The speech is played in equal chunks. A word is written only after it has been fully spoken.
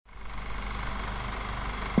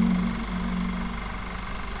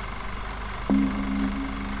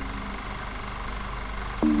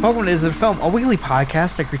Welcome to Is It a Film? A weekly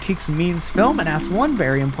podcast that critiques and means film and asks one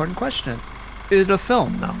very important question. Is it a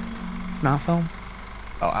film? No. It's not a film?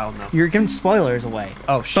 Oh, I don't know. You're giving spoilers away.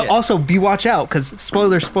 Oh, shit. But also, watch out, because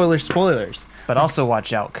spoilers. But also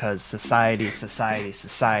watch out, because society.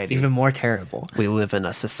 Even more terrible. We live in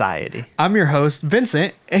a society. I'm your host,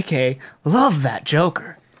 Vincent, a.k.a. Love That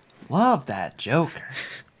Joker. Love that Joker.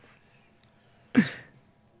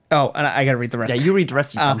 Oh, and I gotta read the rest. Yeah, you read the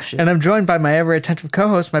rest of your dumb shit. And I'm joined by my ever-attentive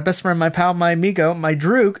co-host, my best friend, my pal, my amigo, my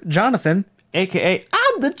droog, Jonathan. AKA,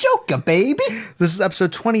 I'm the Joker, baby. This is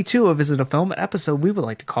episode 22 of Is It a Film? An episode we would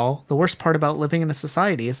like to call The Worst Part About Living in a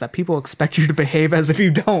Society is that people expect you to behave as if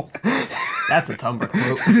you don't. That's a Tumblr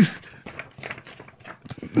quote.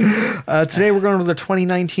 Today we're going with the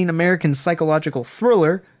 2019 American psychological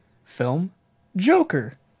thriller film,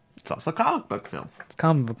 Joker. It's also a comic book film. It's a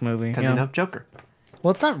comic book movie. Because you know Joker.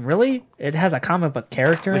 Well, it's not really. It has a comic book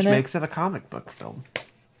character Which in it. Which makes it a comic book film.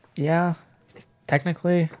 Yeah,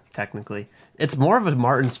 technically. It's more of a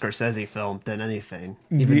Martin Scorsese film than anything,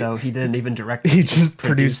 even though he didn't even direct it. He just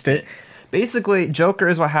produced it. Basically, Joker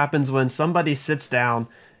is what happens when somebody sits down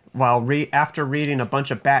while after reading a bunch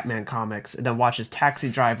of Batman comics and then watches Taxi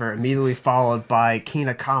Driver, immediately followed by King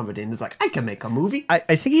of Comedy, and is like, I can make a movie. I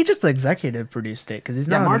think he just executive produced it because he's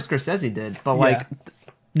not. Yeah, Martin Scorsese did, but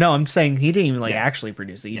No, I'm saying he didn't even actually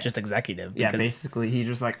produce it. He just executive. Yeah, basically, he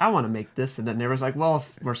just like, I want to make this, and then there was like, well,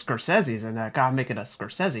 if we're Scorsese's, and I gotta make it a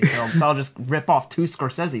Scorsese film, so I'll just rip off 2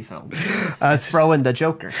 Scorsese films. Throw in the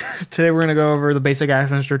Joker. Today we're gonna go over the basic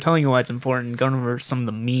accents, telling you why it's important, going over some of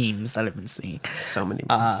the memes that I've been seeing. So many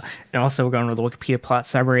memes. And also we're going over the Wikipedia plot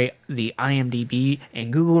summary, the IMDb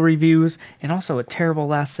and Google reviews, and also a terrible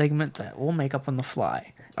last segment that we'll make up on the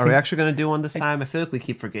fly. Are we actually going to do one this time? I feel like we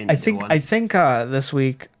keep forgetting to do one. I think this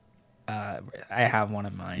week I have one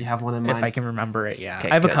in mind. You have one in mind? If I can remember it, yeah. Okay,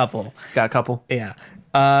 I have good. a couple. Got a couple? Yeah.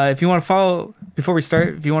 If you want to follow, before we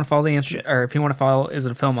start, if you want to follow if you want to follow Is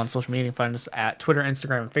It a Film on social media, find us at Twitter,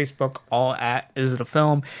 Instagram, and Facebook, all at Is It a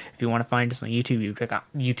Film. If you want to find us on YouTube, you click on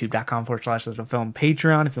youtube.com/Is It a Film.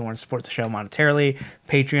 Patreon, if you want to support the show monetarily,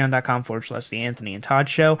 patreon.com/The Anthony and Todd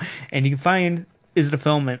Show. And you can find Is It a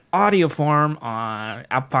Film in audio form on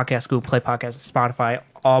Apple Podcasts, Google Play Podcasts, and Spotify,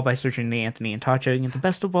 all by searching The Anthony and Todd Show. You get the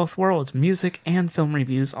best of both worlds, music and film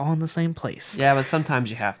reviews, all in the same place. Yeah, but sometimes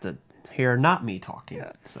you have to hear not me talking,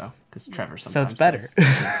 so because Trevor sometimes. So it's better.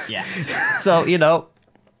 Yeah. So,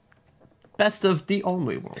 best of the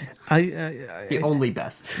only world. The only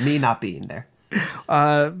best. Me not being there.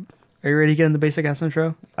 Are you ready to get in the basic ass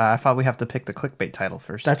intro? I thought we have to pick the clickbait title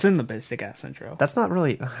first. That's in the basic ass intro. That's not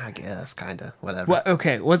really, I guess, kind of, whatever. What?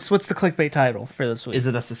 Okay, what's the clickbait title for this week? Is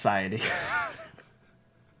it a society?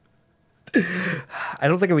 I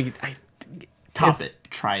don't think we... Top it.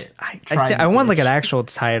 Try it. I want like an actual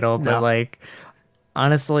title, but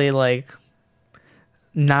honestly,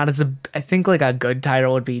 not as a... I think like a good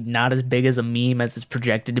title would be not as big as a meme as it's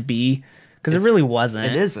projected to be, because it really wasn't.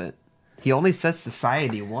 It isn't. He only says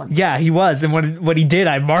society once. Yeah, he was. And what he did,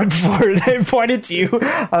 I marked for it. I pointed to you.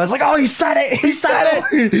 I was like, oh, he said it. He said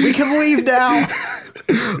it. We can leave now.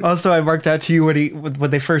 Also, I marked out to you when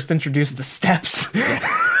they first introduced the steps.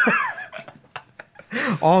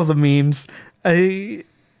 All the memes.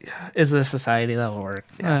 Is it a society? That'll work.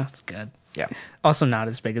 Yeah, that's good. Yeah. Also not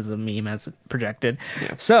as big as the meme as projected.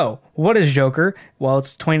 Yeah. So, what is Joker? Well,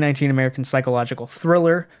 it's 2019 American psychological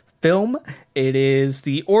thriller film. It is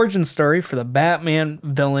the origin story for the Batman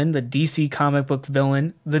villain, the DC comic book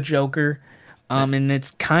villain, the Joker. And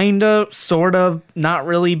it's kind of, sort of, not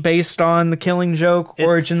really based on the Killing Joke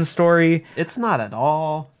origin story. It's not at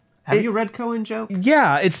all. Have you read Killing Joke?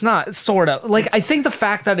 Yeah, it's not, sort of. I think the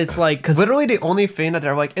fact that it's cause literally the only thing that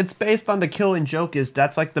they're like, it's based on the Killing Joke is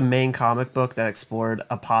that's the main comic book that explored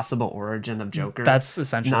a possible origin of Joker. That's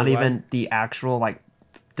essentially not even the actual,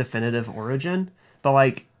 definitive origin.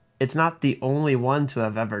 But, it's not the only one to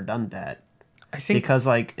have ever done that. I think because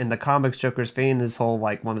in the comics, Joker's fame, this whole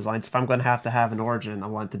one of his lines, if I'm going to have an origin, I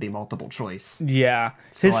want it to be multiple choice. Yeah.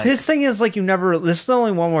 So his thing is you never, this is the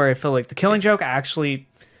only one where I feel like the Killing Joke actually,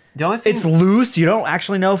 the only thing, it's loose. You don't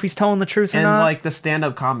actually know if he's telling the truth or not. And the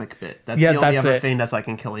stand-up comic bit. That's the only other thing that's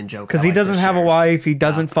in Killing Joke. Because he doesn't have a wife. He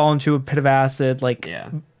doesn't fall into a pit of acid.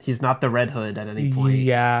 Yeah. He's not the Red Hood at any point.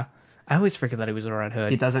 Yeah. I always forget that he was a Red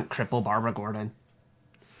Hood. He doesn't cripple Barbara Gordon.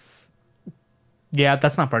 Yeah,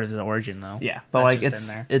 that's not part of his origin, though. Yeah, but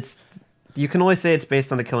it's you can only say it's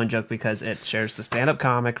based on the Killing Joke because it shares the stand-up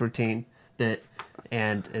comic routine bit,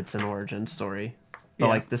 and it's an origin story.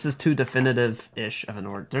 But this is too definitive-ish of an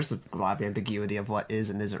origin. There's a lot of ambiguity of what is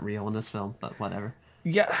and isn't real in this film, but whatever.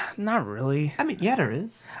 Yeah, not really. I mean, yeah, there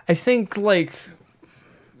is. I think like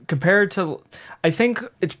compared to, I think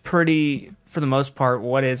it's pretty for the most part.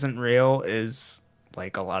 What isn't real is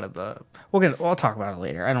like a lot of the. We'll talk about it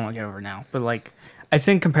later. I don't want to get over it now, but like I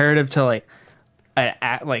think comparative to like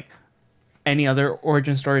like any other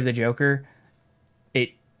origin story of the Joker,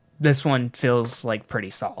 this one feels like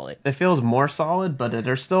pretty solid. It feels more solid, but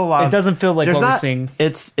there's still a lot. It doesn't feel like what we're seeing.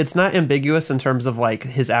 It's not ambiguous in terms of like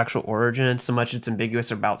his actual origin so much. It's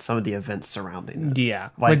ambiguous about some of the events surrounding it. Yeah,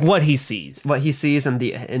 like what he sees, and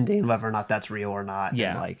the ending, whether or not that's real or not.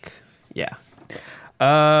 Yeah, and like yeah.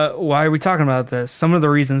 Why are we talking about this? Some of the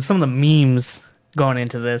reasons, some of the memes going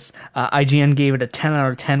into this. IGN gave it a 10 out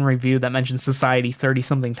of 10 review that mentioned Society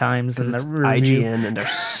 30-something times. And it's IGN and they're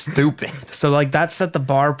stupid. So, like, that set the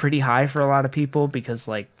bar pretty high for a lot of people because,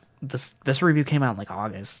 like, this review came out in, like,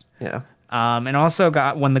 August. Yeah. And also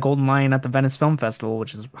won the Golden Lion at the Venice Film Festival,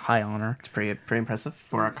 which is high honor. It's pretty impressive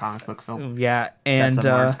for a comic book film. Yeah, and that's a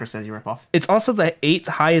Martin Scorsese ripoff. It's also the 8th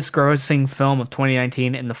highest grossing film of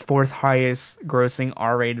 2019 and the 4th highest grossing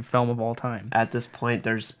R-rated film of all time. At this point,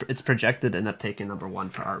 it's projected to end up taking number 1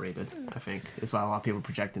 for R-rated. I think is what a lot of people are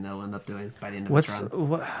projecting it'll end up doing by the end of its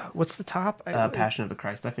run. What's the top? Passion of the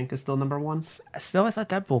Christ, I think, is still number 1. Still, I thought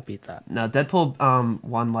Deadpool beat that. No, Deadpool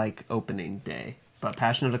won like opening day. But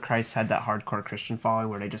Passion of the Christ had that hardcore Christian following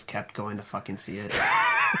where they just kept going to fucking see it.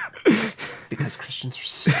 Because Christians are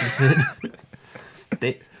stupid.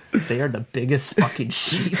 They are the biggest fucking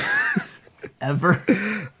sheep ever.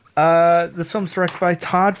 This film's directed by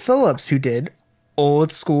Todd Phillips, who did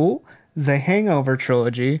Old School, The Hangover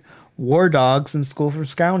Trilogy, War Dogs, and School for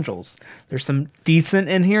Scoundrels. There's some decent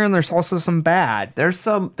in here, and there's also some bad. There's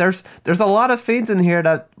a lot of things in here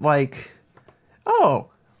that like, oh,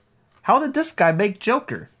 how did this guy make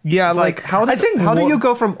Joker? Yeah, it's like how do you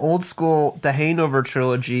go from Old School, The Hangover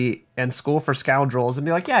Trilogy, and School for Scoundrels and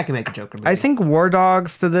be like, yeah, I can make a Joker movie? I think War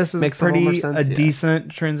Dogs to this is Makes a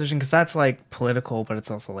decent transition because that's like political, but it's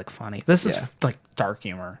also like funny. This is like dark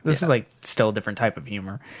humor. This is like still a different type of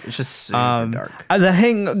humor. It's just super dark.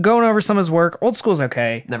 Going over some of his work, Old School's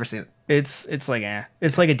okay. Never seen it. It's like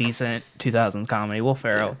it's like a decent 2000s comedy. Will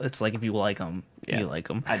Ferrell. Yeah. It's like if you like him, you like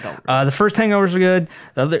him. I don't. Really. The first Hangovers were good.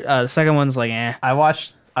 The second one's like I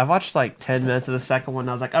watched like 10 minutes of the second one. And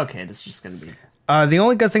I was like, okay, this is just gonna be. The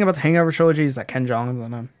only good thing about the Hangover trilogy is that Ken Jeong's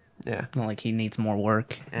in him. Yeah. Not like he needs more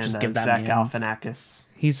work. And just give that Zach Galifianakis.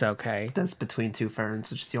 He's okay. Does Between Two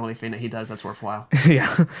Ferns, which is the only thing that he does that's worthwhile.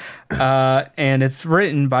 Yeah. And it's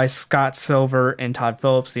written by Scott Silver and Todd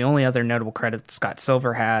Phillips. The only other notable credit Scott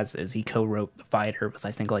Silver has is he co-wrote The Fighter with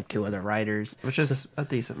I think like 2 other writers. Which is a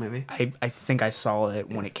decent movie. I think I saw it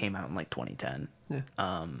when it came out in like 2010.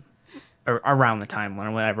 Yeah. Or around the time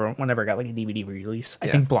whenever it got like a DVD release. I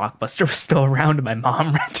think Blockbuster was still around and my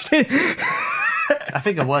mom rented it. I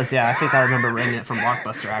think it was, yeah. I think I remember renting it from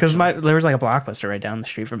Blockbuster, actually. Because there was like a Blockbuster right down the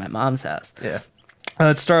street from my mom's house. Yeah.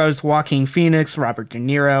 It stars Joaquin Phoenix, Robert De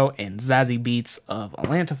Niro, and Zazie Beetz of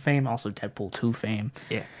Atlanta fame, also Deadpool 2 fame.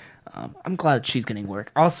 Yeah. I'm glad she's getting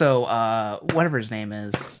work. Also, whatever his name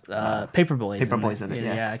is, Paperboy. Paperboy's in it,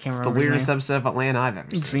 yeah. Yeah, I can't remember. It's the weirdest episode of Atlanta I've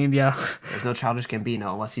ever seen. Yeah. There's no Childish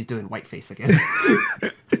Gambino unless he's doing whiteface again.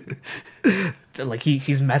 Like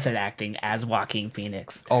he's method acting as Joaquin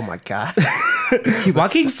Phoenix. Oh my god.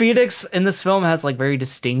 Joaquin Phoenix in this film has like very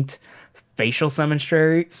distinct facial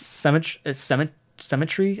symmetry. Symmetry.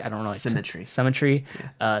 I don't know. Symmetry.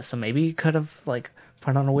 Yeah. So maybe he could have like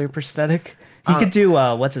put on a weird prosthetic. He could do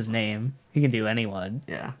what's his name? He can do anyone.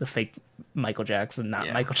 Yeah. The fake Michael Jackson, not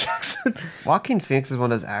Michael Jackson. Joaquin Phoenix is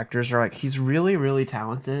one of those actors where like he's really, really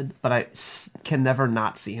talented, but I can never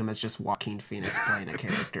not see him as just Joaquin Phoenix playing a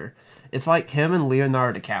character. It's like him and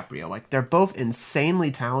Leonardo DiCaprio. Like they're both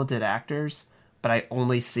insanely talented actors, but I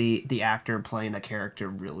only see the actor playing a character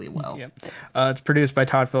really well. Yeah. It's produced by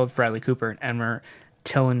Todd Phillips, Bradley Cooper, and Emmer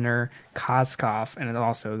Tilliner Koskoff, and it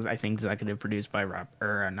also, I think, executive produced by Martin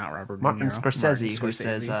Scorsese, who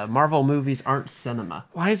says Marvel movies aren't cinema.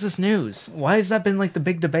 Why is this news? Why has that been like the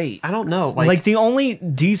big debate? I don't know. Like the only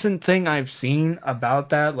decent thing I've seen about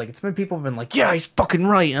that, like it's been people have been like, yeah, he's fucking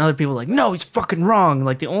right, and other people are like, no, he's fucking wrong.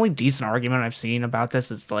 Like the only decent argument I've seen about this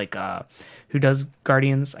is like, who does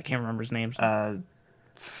Guardians? I can't remember his name.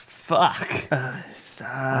 Fuck.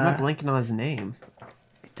 I'm not blanking on his name.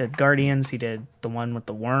 Did Guardians, he did the one with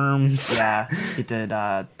the worms. Yeah, he did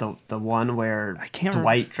the one where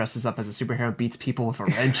Dwight dresses up as a superhero and beats people with a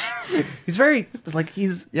wrench. He's very, like,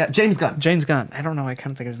 he's... Yeah, James Gunn. I don't know, I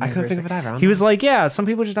couldn't think of his name. I couldn't think of it either. He was like, yeah, some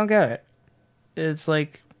people just don't get it. It's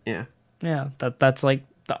like... Yeah. Yeah, that's like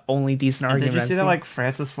the only decent And argument. did you I've see that seen. like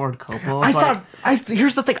Francis Ford Coppola? Was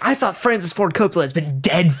Here's the thing. I thought Francis Ford Coppola has been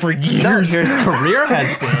dead for years. no, his career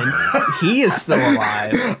has been. He is still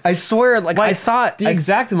alive. I swear, like I thought the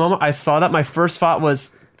exact moment I saw that, my first thought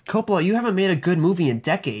was, Coppola, you haven't made a good movie in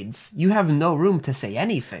decades. You have no room to say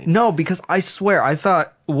anything. no, because I swear I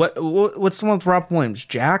thought what's the one with Rob Williams?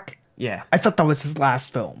 Jack? Yeah. I thought that was his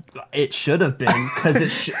last film. It should have been, because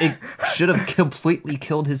it should have completely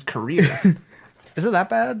killed his career. Is it that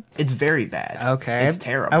bad? It's very bad. Okay. It's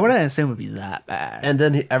terrible. I wouldn't assume it would be that bad. And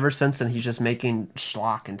then ever since then, he's just making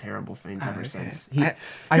schlock and terrible things ever since. I-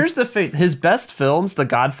 Here's the thing. His best films, The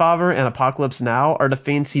Godfather and Apocalypse Now, are the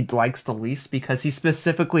things he likes the least because he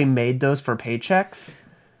specifically made those for paychecks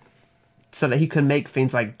so that he could make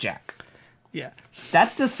things like Jack. Yeah.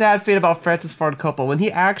 That's the sad fate about Francis Ford Coppola. When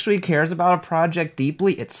he actually cares about a project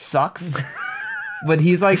deeply, it sucks. When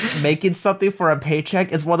he's like making something for a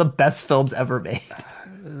paycheck, it's one of the best films ever made.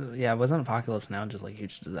 Yeah, wasn't Apocalypse Now just like a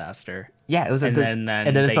huge disaster? Yeah, it was And good, then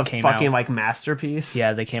and then it's they a came fucking out- like masterpiece.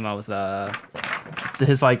 Yeah, they came out with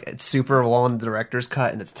His like super long director's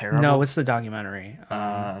cut, and it's terrible. no, it's the documentary.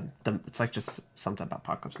 It's like just something about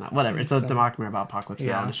Apocalypse Now. Whatever. It's a documentary about Apocalypse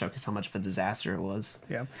Now Yeah. to showcase how much of a disaster it was.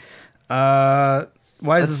 Yeah.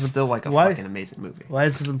 Why is It's this still like a why, fucking amazing movie. Why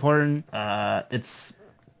is this important? It's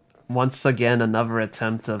once again another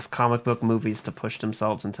attempt of comic book movies to push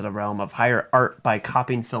themselves into the realm of higher art by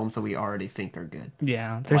copying films that we already think are good.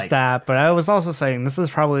 Yeah, there's like- that. But I was also saying this is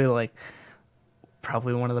probably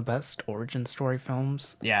one of the best origin story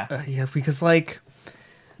films. Yeah. Yeah, because like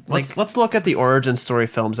Let's look at the origin story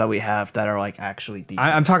films that we have that are like actually decent.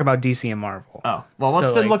 I'm talking about DC and Marvel. Oh, well, let's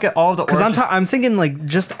So, then like, look at all the Because origin... I'm thinking like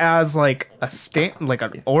just as like like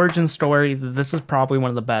an origin story, this is probably one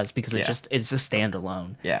of the best because Yeah. it's a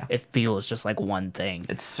standalone. Yeah. It feels just like one thing.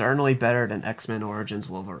 It's certainly better than X-Men Origins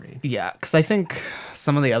Wolverine. Yeah, because I think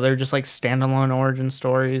some of the other just like standalone origin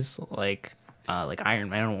stories, like Iron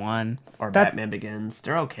Man 1 Or Batman Begins.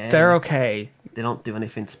 They're okay. they're okay. They don't do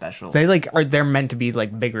anything special. They're meant to be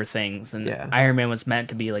like bigger things, and Yeah. Iron Man was meant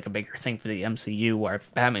to be like a bigger thing for the MCU, where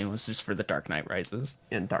Batman was just for the Dark Knight Rises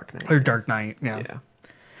in Dark Knight. or Dark Knight. Yeah.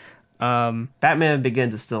 Yeah. Batman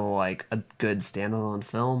Begins is still like a good standalone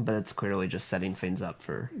film, but it's clearly just setting things up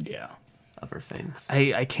for Yeah. other things.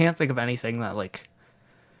 I can't think of anything that like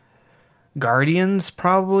Guardians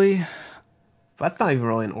probably. But that's not even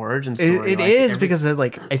really an origin story. It is because it,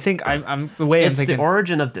 like I think I'm the way I'm it's thinking. the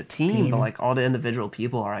origin of the team, but like all the individual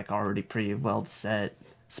people are like already pretty well set.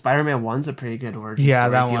 Spider-Man 1's a pretty good origin Yeah,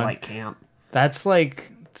 story that if you one. like camp. That's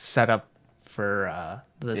like set up for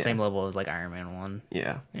the same level as like Iron Man 1.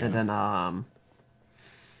 Yeah. Yeah. And then I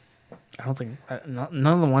don't think none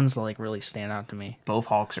of the ones that like really stand out to me. both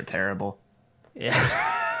Hulks are terrible. Yeah.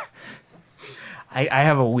 I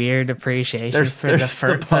have a weird appreciation There's for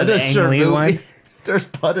the Punisher Ang Lee movie. one. There's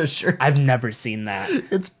Punisher. I've never seen that.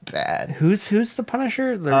 It's bad. Who's the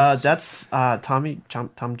Punisher? There's- That's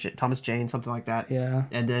Thomas Jane, something like that. Yeah.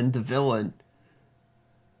 And then the villain.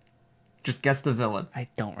 Just guess the villain. I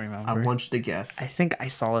don't remember. I want you to guess. I think I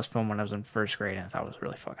saw this film when I was in first grade and I thought it was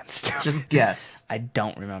really fucking stupid. Just guess. I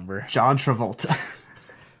don't remember. John Travolta.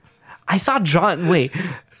 I thought John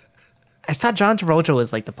Travolta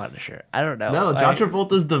was like the Punisher. I don't know. No, John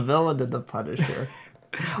Travolta's the villain in The Punisher.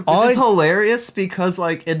 All Which is I- hilarious because,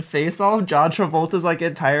 like, in Face Off, John Travolta's, like,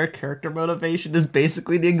 entire character motivation is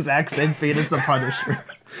basically the exact same thing as the Punisher.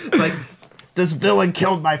 It's like, this villain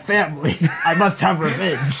killed my family. I must have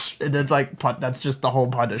revenge. And it's like, that's just the whole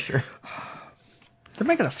Punisher. They're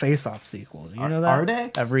making a Face Off sequel. Do you know that? Are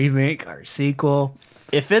they? A remake or sequel?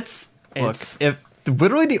 If it's if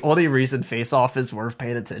literally the only reason Face Off is worth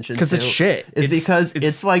paying attention to 'Cause it's shit. is It's- because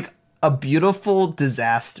it's- it's like a beautiful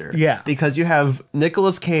disaster. Yeah. Because you have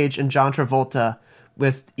Nicolas Cage and John Travolta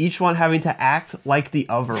with each one having to act like the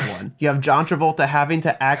other one. You have John Travolta having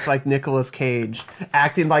to act like Nicolas Cage,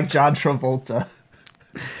 acting like John Travolta.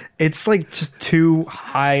 It's like just two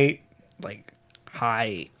high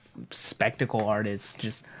spectacle artists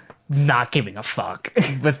just not giving a fuck.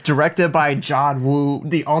 With directed by John Woo,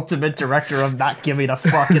 the ultimate director of not giving a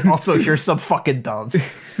fuck, and also here's some fucking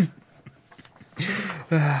dubs.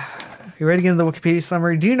 You ready to get into the Wikipedia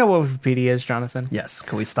summary? Do you know what Wikipedia is, Jonathan? Yes,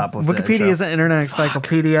 can we stop with the Wikipedia intro? is an internet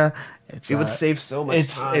encyclopedia. It would save so much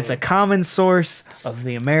time. It's a common source of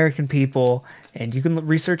the American people, and you can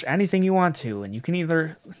research anything you want to, and you can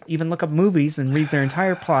even look up movies and read their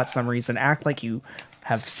entire plot summaries and act like you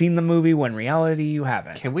have seen the movie when in reality you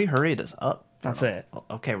haven't. Can we hurry this up? That's it.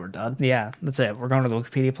 Okay, we're done. Yeah, that's it. We're going to the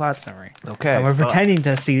Wikipedia plot summary. Okay, And we're fuck. pretending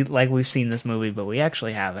to see like we've seen this movie, but we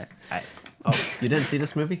actually haven't. Oh, you didn't see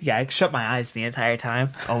this movie? Yeah, I shut my eyes the entire time.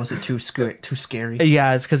 Oh, was it too scary?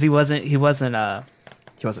 Yeah, it's because he wasn't. He wasn't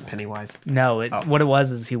Pennywise. No, what it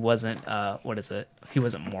was is he wasn't. What is it? He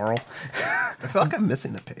wasn't moral. I feel like I'm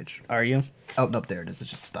missing a page. Are you? Oh, nope, there it is. It's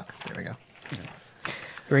just stuck. There we go.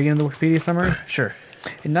 Ready to get into the Wikipedia summary? Sure.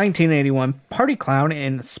 In 1981, party clown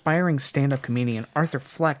and aspiring stand-up comedian Arthur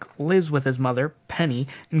Fleck lives with his mother, Penny,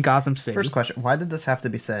 in Gotham City. First question, why did this have to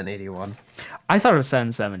be set in 81? I thought it was set in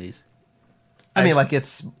the 70s. I mean, like,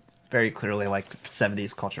 it's very clearly, like,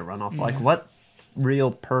 70s culture runoff. Like, what real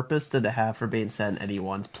purpose did it have for being set in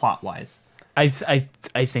 81, plot-wise? I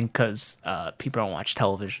think because people don't watch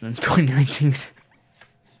television in 2019.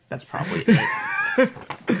 That's probably it.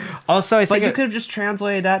 Also, I think... But you could have just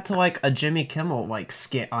translated that to, like, a Jimmy Kimmel, like,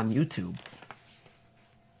 skit on YouTube.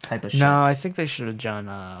 Type of shit. No, I think they should have done,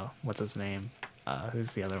 what's his name?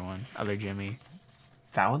 Who's the other one? Other Jimmy.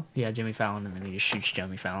 Fallon? Yeah, Jimmy Fallon, and then he just shoots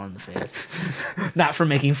Jimmy Fallon in the face. Not for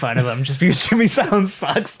making fun of him, just because Jimmy Fallon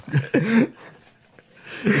sucks.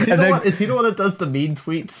 Is he the one that does the mean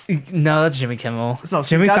tweets? No, that's Jimmy Kimmel. So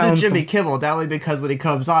Jimmy Fallon's Jimmy Kimmel, not only because when he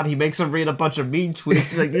comes on, he makes him read a bunch of mean tweets.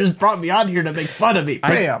 He's like, you just brought me on here to make fun of me.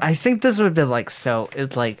 Bam! I think this would have been like, so,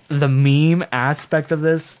 it's like, the meme aspect of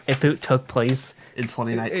this, if it took place... in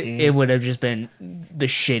 2019. It would have just been the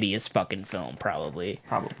shittiest fucking film, probably.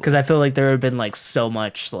 Probably. Because I feel like there would have been, like, so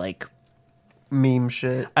much, like... meme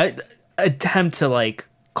shit. Attempt to, like,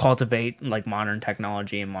 cultivate, like, modern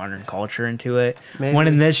technology and modern culture into it. Maybe. When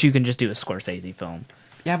in this, you can just do a Scorsese film.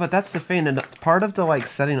 Yeah, but that's the thing. And part of the, like,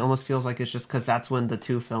 setting almost feels like it's just because that's when the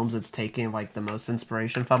two films it's taking, like, the most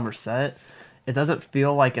inspiration from are set. It doesn't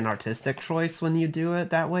feel like an artistic choice when you do it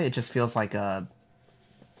that way. It just feels like a...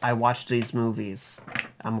 I watched these movies,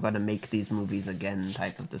 I'm going to make these movies again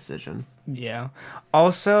type of decision. Yeah.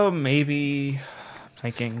 Also, maybe... I'm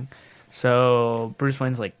thinking... So, Bruce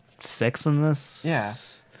Wayne's, like, 6 in this? Yeah.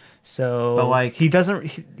 So... But, like... He doesn't...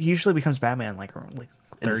 He usually becomes Batman, like 30s.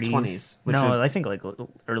 In his 20s. No, I think, like,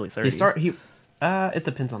 early 30s. It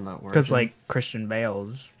depends on the origin. Because, like, Christian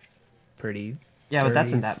Bale's pretty... Yeah, 30s. but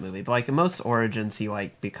that's in that movie. But, like, in most origins, he,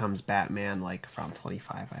 like, becomes Batman, like, around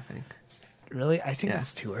 25, I think. Really? I think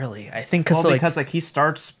that's too early. I think because he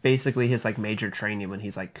starts basically his like major training when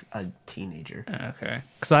he's like a teenager. Okay.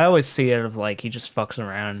 Because I always see it of like he just fucks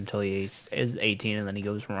around until he is 18 and then he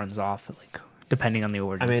goes and runs off. Like depending on the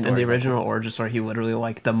origin. I mean, story. in the original origin story, he literally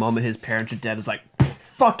like the moment his parents are dead is like,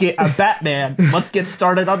 "Fuck it, I'm Batman. Let's get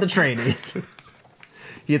started on the training."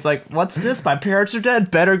 He's like, "What's this? My parents are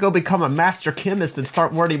dead. Better go become a master chemist and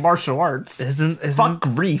start learning martial arts." Fuck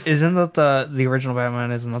grief. Isn't that the original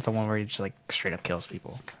Batman? Isn't that the one where he just like straight up kills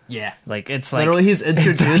people? Yeah. Like it's like literally he's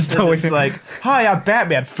introduced and he's like, "Hi, I'm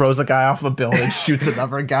Batman." Throws a guy off a building, shoots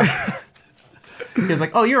another guy. He's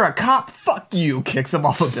like, "Oh, you're a cop? Fuck you!" Kicks him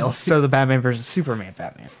off a building. So the Batman versus Superman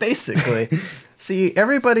Batman. Basically. See,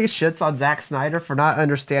 everybody shits on Zack Snyder for not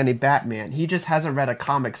understanding Batman. He just hasn't read a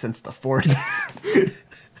comic since the 40s.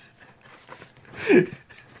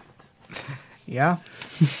 Yeah.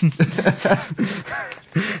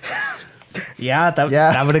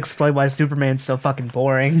 That would explain why Superman's so fucking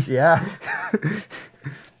boring. Yeah.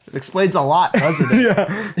 It explains a lot, doesn't it?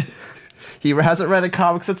 Yeah. He hasn't read a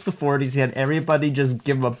comic since the 40s. He had everybody just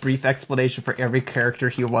give him a brief explanation for every character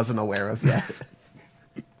he wasn't aware of yet.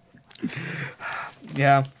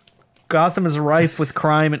 Yeah. Gotham is rife with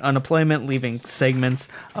crime and unemployment, leaving segments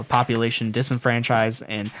of population disenfranchised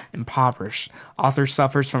and impoverished. Author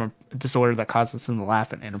suffers from a disorder that causes him to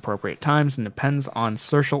laugh at inappropriate times and depends on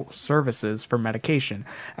social services for medication.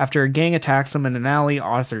 After a gang attacks him in an alley,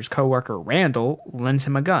 Arthur's co-worker Randall lends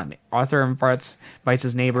him a gun. Arthur invites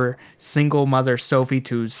his neighbor, single mother Sophie,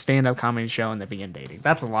 to his stand-up comedy show, and they begin dating.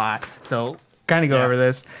 That's a lot. So... kind of go over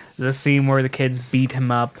this scene where the kids beat him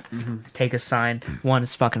up, take a sign. One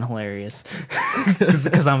is fucking hilarious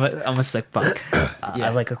because I'm a sick fuck.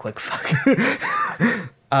 I like a quick fuck.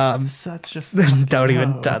 Such a don't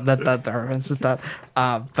even that reference is that.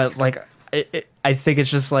 But like I think it's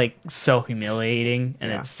just like so humiliating, and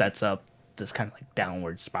it sets up this kind of like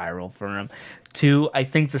downward spiral for him. Two, I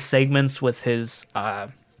think the segments with his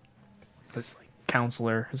like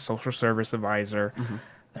counselor, his social service advisor.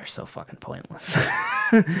 They're so fucking pointless.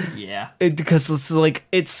 Yeah. Because it's like,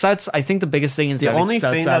 it sets, I think the biggest thing is the that only it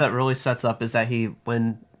sets thing up, that it really sets up is that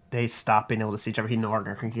when they stop being able to see each other, he no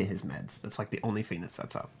longer can get his meds. That's like the only thing that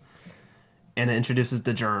sets up. And it introduces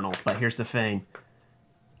the journal. But here's the thing.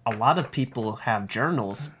 A lot of people have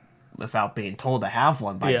journals without being told to have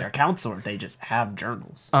one by their counselor. They just have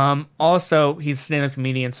journals. Also, he's a stand-up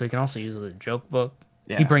comedian, so he can also use it as a joke book.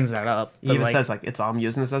 Yeah. He brings that up. He even says, like, I'm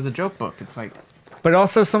using this as a joke book. It's like... But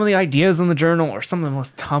also some of the ideas in the journal are some of the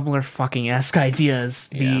most Tumblr fucking-esque ideas.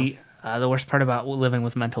 Yeah. The worst part about living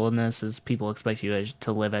with mental illness is people expect you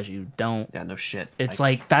to live as you don't. Yeah, no shit. It's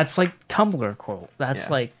like that's like Tumblr quote. That's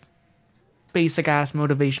Yeah. like basic ass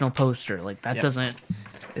motivational poster. Like that Yep. doesn't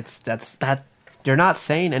that. You're not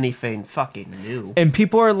saying anything fucking new. And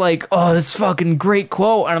people are like, "Oh, this fucking great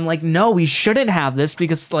quote," and I'm like, "No, we shouldn't have this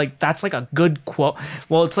because like that's like a good quote."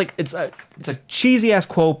 Well, it's like it's a cheesy ass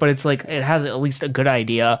quote, but it's like it has at least a good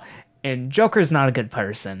idea. And Joker's not a good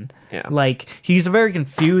person. Yeah. Like he's a very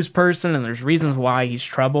confused person, and there's reasons why he's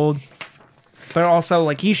troubled. But also,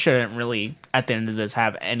 like he shouldn't really, at the end of this,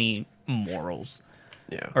 have any morals.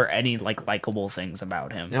 Yeah. Or any like likable things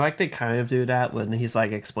about him. And like they kind of do that when he's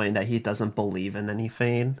like explaining that he doesn't believe in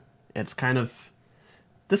anything. It's kind of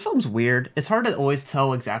this film's weird. It's hard to always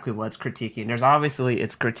tell exactly what it's critiquing. There's obviously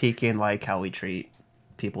it's critiquing like how we treat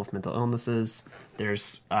people with mental illnesses.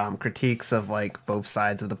 There's critiques of like both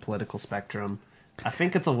sides of the political spectrum. I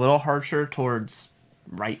think it's a little harsher towards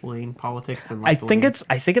right wing politics than I think it's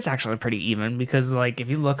actually pretty even because like if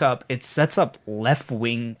you look up, it sets up left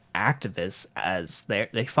wing activists as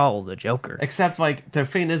they follow the Joker. Except like the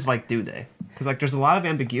thing is like, do they? Because like there's a lot of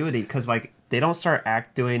ambiguity because like they don't start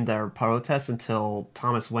doing their protests until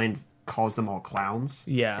Thomas Wayne calls them all clowns.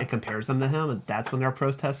 Yeah, and compares them to him, and that's when their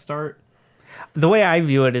protests start. The way I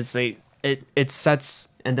view it is it sets,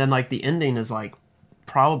 and then like the ending is like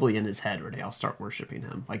probably in his head where they all start worshiping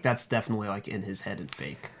him. Like that's definitely like in his head and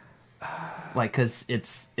fake. Like because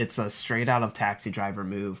it's a straight out of Taxi Driver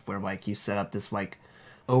move where like you set up this like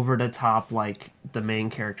over the top like the main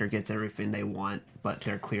character gets everything they want, but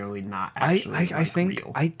they're clearly not actually. I think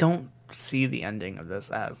real. I don't see the ending of this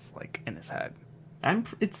as like in his head.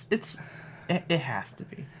 It has to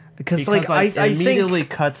be. Because like I immediately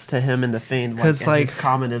think, cuts to him in the thing. Because like his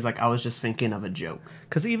comment is like, "I was just thinking of a joke."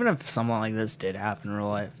 Because even if something like this did happen in real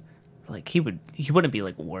life, like he wouldn't be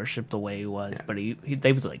like worshipped the way he was, but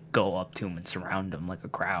they would like go up to him and surround him like a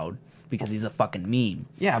crowd because he's a fucking meme.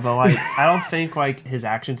 Yeah, but like I don't think like his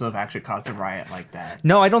actions would have actually caused a riot like that.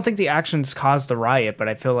 No, I don't think the actions caused the riot, but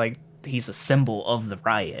I feel like he's a symbol of the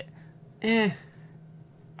riot. I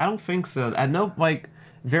don't think so. I know like.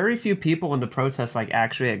 Very few people in the protest like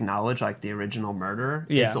actually acknowledge like the original murder.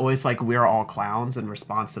 Yeah. It's always like we're all clowns in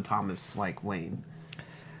response to Thomas like Wayne.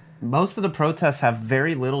 Most of the protests have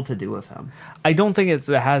very little to do with him. I don't think it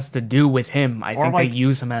has to do with him. I think like, they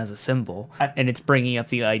use him as a symbol, and it's bringing up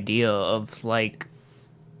the idea of like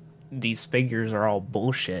these figures are all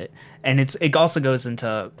bullshit, and it also goes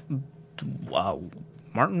into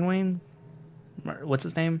Martin Wayne. What's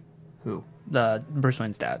his name? Who? The Bruce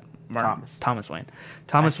Wayne's dad. Thomas Wayne.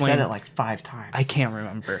 Thomas I've Wayne. said it like 5 times. I can't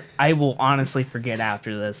remember. I will honestly forget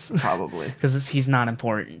after this. Probably. Because he's not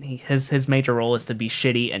important. His major role is to be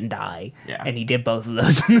shitty and die. Yeah. And he did both of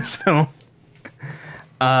those in this film.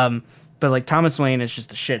 But like Thomas Wayne is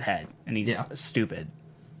just a shithead. And he's stupid.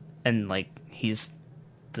 And like he's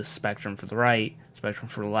the spectrum for the right. Spectrum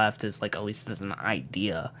for the left is like at least there's an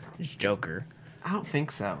idea. It's Joker. I don't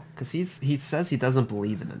think so. Because he says he doesn't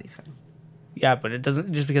believe in anything. Yeah, but it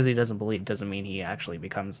doesn't. Just because he doesn't believe doesn't mean he actually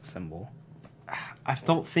becomes a symbol. I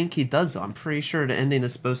don't think he does though. I'm pretty sure the ending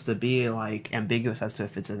is supposed to be like ambiguous as to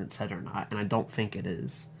if it's in its head or not, and I don't think it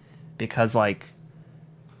is, because like,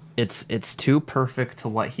 it's too perfect to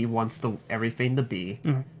what he wants everything to be,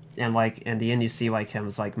 and like in the end you see like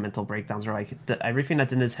his like mental breakdowns or like everything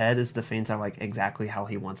that's in his head is the things are like exactly how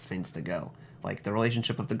he wants things to go, like the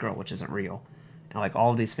relationship with the girl, which isn't real. And, like,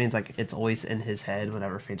 all of these things, like, it's always in his head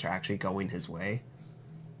whenever things are actually going his way.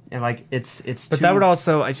 And, like, it's But that would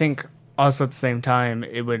also, I think, also at the same time,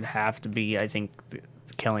 it would have to be, I think, the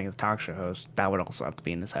killing of the talk show host. That would also have to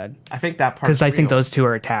be in his head. I think that part. Because I think those two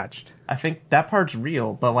are attached. I think that part's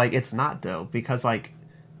real, but, like, it's not, though. Because, like,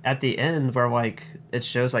 at the end where, like, it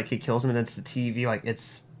shows, like, he kills him and it's the TV, like,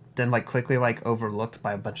 it's then, like, quickly, like, overlooked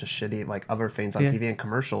by a bunch of shitty, like, other things on TV and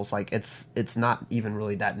commercials. Like, it's not even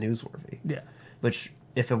really that newsworthy. Yeah. Which,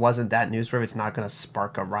 if it wasn't that newsworthy, it's not going to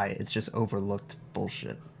spark a riot. It's just overlooked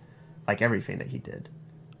bullshit. Like everything that he did.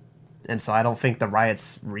 And so I don't think the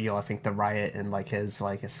riot's real. I think the riot and, like, his,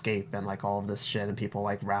 like, escape and, like, all of this shit and people,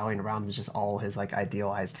 like, rallying around was just all his, like,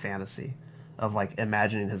 idealized fantasy of, like,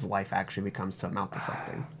 imagining his life actually becomes to amount to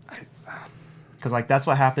something. Because, like, that's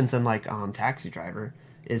what happens in, like, Taxi Driver.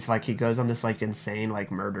 Is, like, he goes on this, like, insane, like,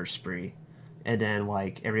 murder spree. And then,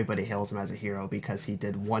 like, everybody hails him as a hero because he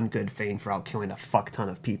did one good thing for out killing a fuck ton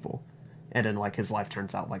of people. And then, like, his life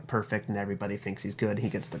turns out, like, perfect and everybody thinks he's good and he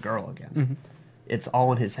gets the girl again. Mm-hmm. It's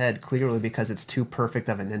all in his head, clearly, because it's too perfect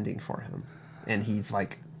of an ending for him. And he's,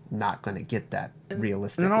 like, not going to get that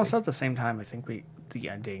realistically. And then also at the same time, I think the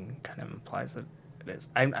ending kind of implies that it is.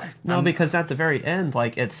 No, because at the very end,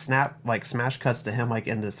 like it smash cuts to him like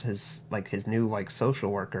into his new like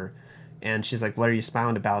social worker, and she's like, "What are you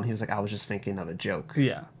smiling about?" And he was like, "I was just thinking of a joke."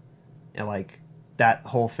 Yeah. And like that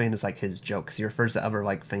whole thing is like his jokes. He refers to other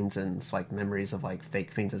like Vincent's like memories of like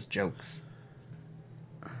fake things as jokes.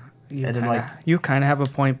 You kind of have a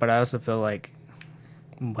point, but I also feel like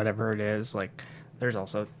whatever it is, like there's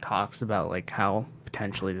also talks about like how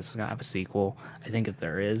potentially this is gonna have a sequel. I think if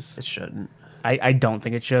there is, It shouldn't. I don't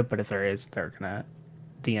think it should, but if there is, they're gonna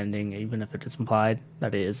the ending, even if it is implied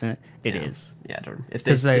that it isn't, it is. Yeah, if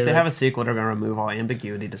they have a sequel, they're gonna remove all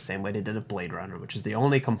ambiguity the same way they did with Blade Runner, which is the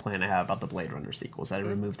only complaint I have about the Blade Runner sequels, that it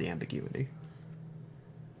removed the ambiguity.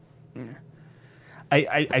 Yeah.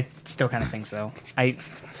 I still kind of think so.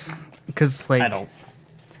 Because like I don't.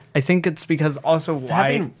 I think it's because also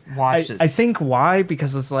why I think why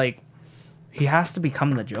because it's like he has to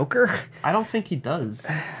become the Joker. I don't think he does.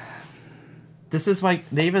 This is like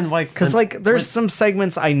they even like because like there's some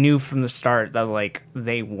segments I knew from the start that like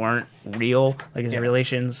they weren't real. Like his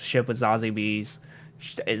relationship with Zazie Beetz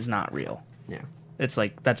is not real. Yeah, it's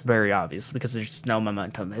like that's very obvious because there's no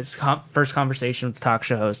momentum. His first conversation with the talk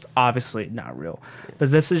show host obviously not real,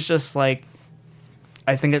 but this is just like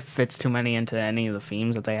I think it fits too many into any of the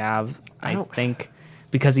themes that they have. I think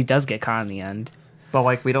because he does get caught in the end, but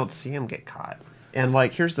like we don't see him get caught. And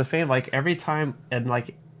like here's the thing: like every time and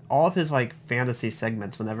like. All of his like fantasy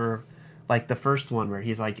segments, whenever like the first one where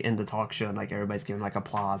he's like in the talk show and like everybody's giving like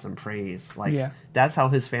applause and praise, like that's how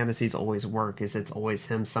his fantasies always work. Is it's always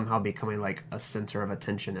him somehow becoming like a center of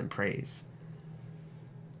attention and praise,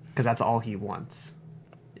 because that's all he wants,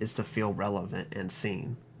 is to feel relevant and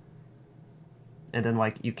seen. And then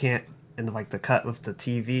like you can't, and like the cut with the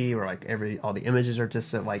TV or like all the images are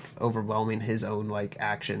just like overwhelming his own like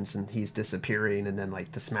actions, and he's disappearing, and then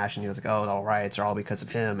like the smashing, he was like, oh, all riots are all because of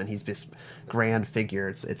him, and he's this grand figure.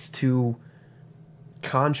 It's too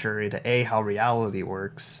contrary to A, how reality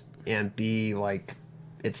works, and B, like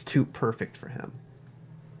it's too perfect for him.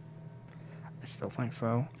 I still think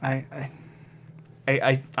so. I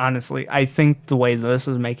honestly I think the way this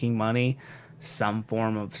is making money, some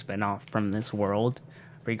form of spinoff from this world,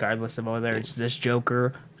 regardless of whether it's this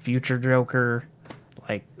Joker, future Joker,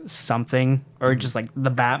 like something, or just like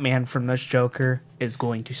the Batman from this Joker is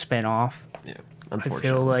going to spin off. Yeah, unfortunately. I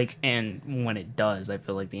feel like, and when it does, I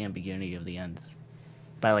feel like the ambiguity of the end.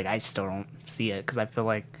 But like, I still don't see it because I feel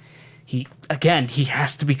like he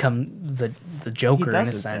has to become the Joker in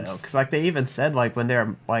a sense. Because like they even said like when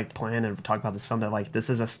they're like planning and talking about this film that like this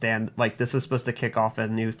is this was supposed to kick off a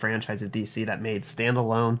new franchise of DC that made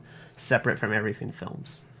standalone, separate from everything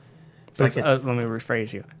films. So let me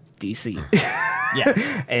rephrase you, DC.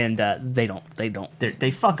 Yeah, and they don't.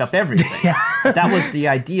 They fuck up everything. Yeah. That was the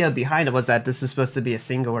idea behind it, was that this is supposed to be a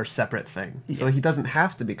singular, separate thing. Yeah. So he doesn't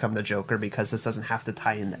have to become the Joker because this doesn't have to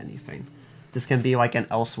tie into anything. This can be like an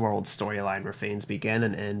Elseworld storyline where things begin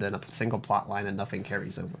and end in a single plot line and nothing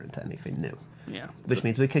carries over into anything new. Yeah. Which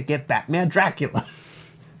means we could get Batman Dracula.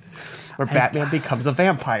 Where Batman becomes a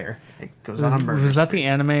vampire. It goes on a murder. Was that the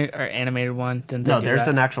animated one? No, there's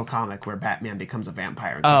an actual comic where Batman becomes a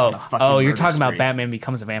vampire. You're talking about Batman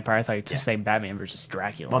becomes a vampire. I thought you were saying Batman versus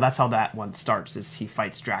Dracula. Well, that's how that one starts, is he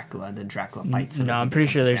fights Dracula and then Dracula bites him. No, I'm pretty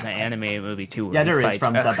sure there's an animated movie too. Yeah, there is,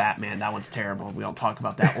 from the Batman. That one's terrible. We don't talk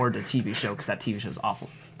about that, or the TV show, because that TV show is awful.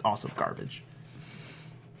 Also garbage.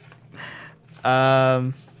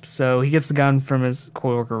 So he gets the gun from his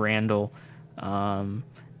coworker Randall.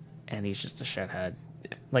 And he's just a shithead.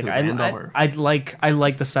 Like I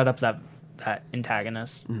like the setup that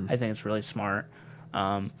antagonist. I think it's really smart.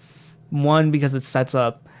 One, because it sets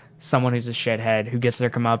up someone who's a shithead who gets their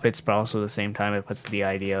comeuppance, but also at the same time it puts the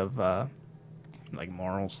idea of like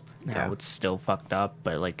morals. How it's still fucked up,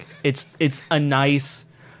 but like it's a nice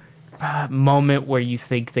moment where you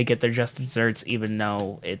think they get their just desserts, even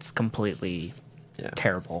though it's completely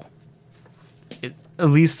terrible. At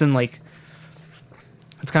least in like.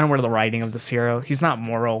 It's kind of where the writing of this hero. He's not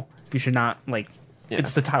moral. You should not, like... Yeah.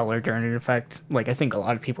 It's the Tyler Durden effect. Like, I think a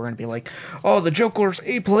lot of people are going to be like, oh, the Joker's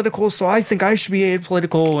apolitical, so I think I should be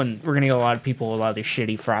apolitical. And we're going to get a lot of these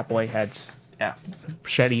shitty frat boy heads. Yeah.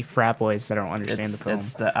 Shitty frat boys that don't understand the film.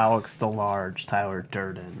 It's the Alex DeLarge, Tyler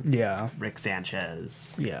Durden. Yeah. Rick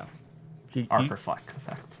Sanchez. Yeah. Arthur Fleck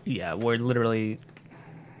effect. Yeah, where literally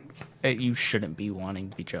you shouldn't be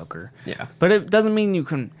wanting to be Joker. Yeah. But it doesn't mean you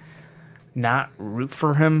can... not root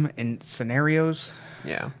for him in scenarios.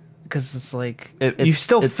 Yeah. Because it's like, you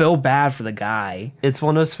still feel bad for the guy. It's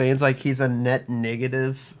one of those things, like, he's a net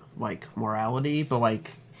negative, like, morality, but,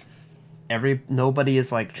 like, nobody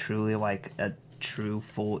is, like, truly, like, a true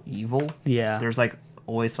full evil. Yeah. There's, like,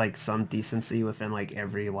 always like some decency within like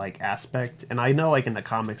every like aspect. And I know like in the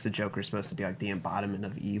comics, the Joker's supposed to be like the embodiment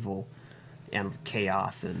of evil and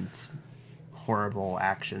chaos and horrible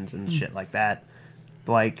actions and shit like that.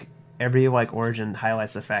 But like every like origin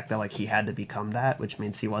highlights the fact that like he had to become that, which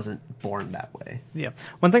means he wasn't born that way. Yeah.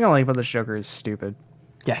 One thing I like about this Joker is stupid.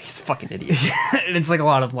 Yeah, he's a fucking idiot. And it's like a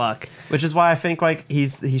lot of luck. Which is why I think like he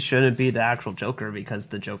shouldn't be the actual Joker, because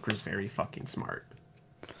the Joker's very fucking smart.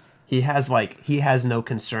 He has no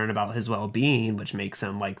concern about his well-being, which makes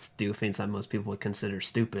him like do things that most people would consider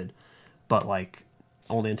stupid, but like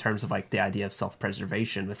only in terms of like the idea of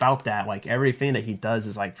self-preservation. Without that, like everything that he does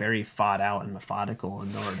is like very thought out and methodical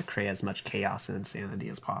in order to create as much chaos and insanity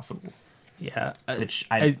as possible. Yeah,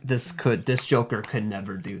 this Joker could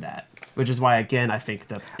never do that. Which is why, again, I think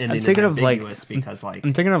the ending is ambiguous, because like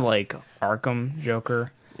I'm thinking of like Arkham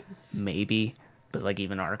Joker, maybe, but like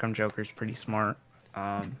even Arkham Joker's pretty smart.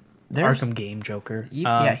 Arkham game Joker,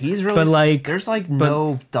 he's really. But like, there's like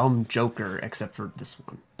no dumb Joker except for this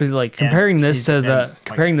one. But like comparing this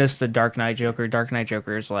to Dark Knight Joker, Dark Knight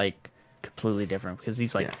Joker is like completely different, because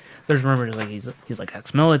he's like there's rumors like he's like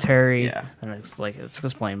ex-military, and it's like it's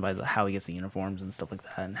explained by how he gets the uniforms and stuff like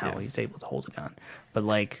that, and how he's able to hold a gun. But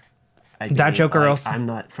like that Joker, also, I'm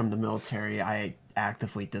not from the military. I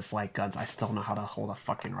actively dislike guns. I still know how to hold a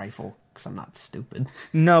fucking rifle because I'm not stupid.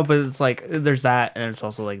 No, but it's like there's that, and it's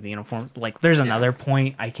also like the uniforms. Like there's another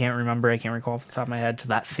point I can't recall off the top of my head to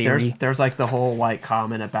that theory. There's like the whole like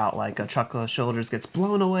comment about like a truck of shoulders gets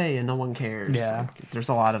blown away and no one cares. Yeah, like, there's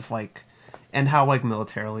a lot of like, and how like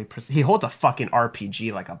militarily he holds a fucking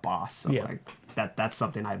RPG like a boss. So like that's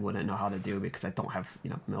something I wouldn't know how to do because I don't have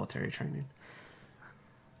military training.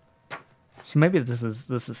 So maybe this is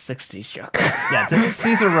 60s Joker. Yeah, this is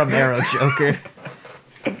Cesar Romero Joker.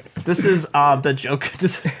 This is the Joker.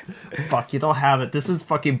 Fuck, you don't have it. This is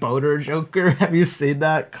fucking Boner Joker. Have you seen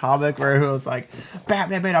that comic where it was like,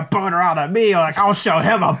 Batman made a boner out of me? Like, I'll show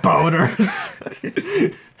him a boner.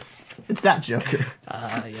 It's that Joker.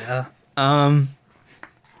 Yeah. I'm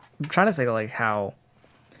trying to think of like how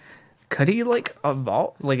could he like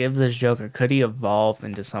evolve? Like, if this Joker, could he evolve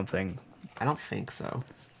into something? I don't think so.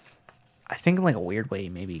 I think in like a weird way,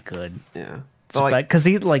 maybe he could. Yeah, but like, because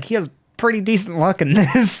he has pretty decent luck in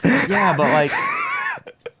this. Yeah, but like,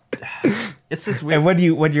 it's this weird.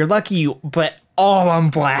 And when you're lucky, you bet all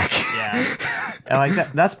on black. Yeah, and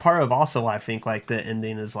like that's part of also why I think like the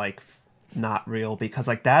ending is like not real, because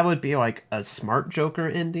like that would be like a smart Joker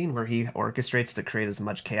ending where he orchestrates to create as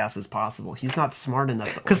much chaos as possible. He's not smart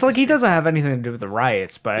enough to. Because like he doesn't have anything to do with the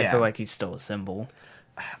riots, but I feel like he's still a symbol.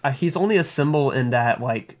 He's only a symbol in that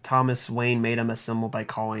like Thomas Wayne made him a symbol by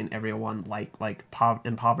calling everyone like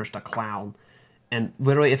impoverished a clown, and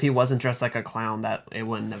literally if he wasn't dressed like a clown, that it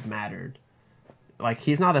wouldn't have mattered. Like,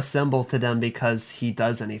 he's not a symbol to them because he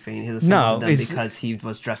does anything. He's a symbol to them because he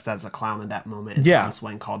was dressed as a clown in that moment, and Thomas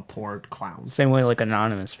Wayne called poor clowns. Same way like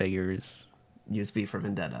anonymous figures use V for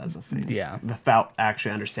Vendetta as a thing. Yeah, without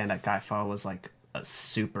actually understanding that Guy Fawkes was like a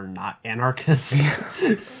super not anarchist.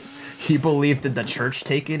 He believed in the church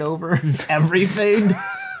taking over everything.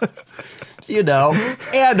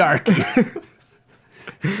 Anarchy.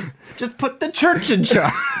 Just put the church in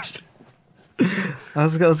charge.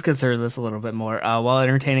 Let's get through this a little bit more. While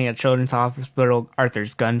entertaining at children's hospital,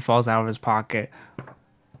 Arthur's gun falls out of his pocket.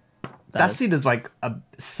 That scene is like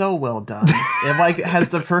so well done. It like has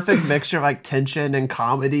the perfect mixture of like tension and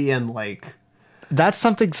comedy, and like that's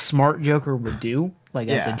something smart Joker would do. Like,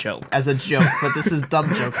 as a joke. As a joke, but this is dumb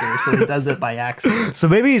Joker, so he does it by accident. So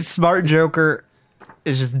maybe smart Joker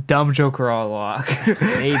is just dumb Joker all along.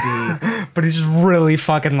 Maybe. But he's just really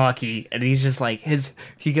fucking lucky. And he's just like,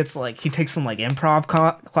 he takes some like improv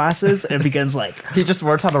classes and begins like... He just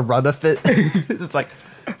learns how to run a fit. It's like,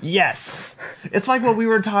 yes. It's like what we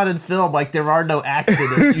were taught in film, like there are no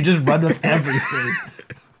accidents. You just run with everything.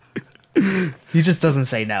 He just doesn't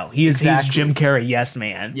say no. He's Jim Carrey, yes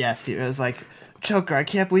man. Yes, he was like... Joker, I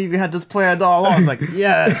can't believe you had this planned all along. I was like,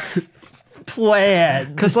 yes,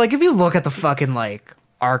 plan. Because, like, if you look at the fucking, like,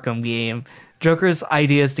 Arkham game, Joker's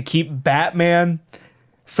idea is to keep Batman,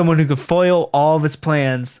 someone who could foil all of his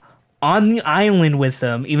plans, on the island with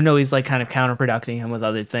him, even though he's, like, kind of counterproducing him with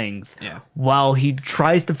other things. Yeah. While he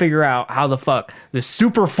tries to figure out how the fuck the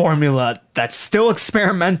super formula that's still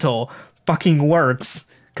experimental fucking works.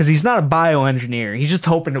 Because he's not a bioengineer. He's just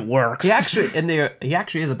hoping it works. He actually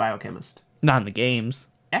is a biochemist. Not in the games.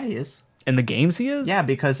 Yeah, he is. In the games, he is? Yeah,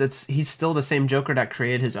 because he's still the same Joker that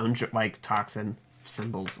created his own, like, toxin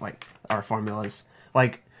symbols, like, or formulas.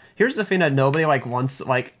 Like, here's the thing that nobody, like, wants,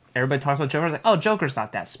 like, everybody talks about Joker, like, oh, Joker's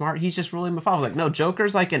not that smart, he's just really methodical. Like, no,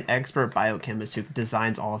 Joker's, like, an expert biochemist who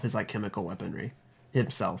designs all of his, like, chemical weaponry.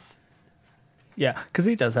 himself. Yeah, because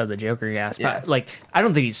he does have the Joker gas. Yeah. But, like, I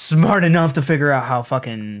don't think he's smart enough to figure out how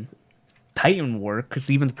fucking Titan worked, because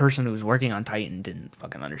even the person who was working on Titan didn't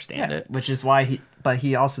fucking understand it. Which is why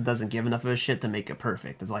he also doesn't give enough of a shit to make it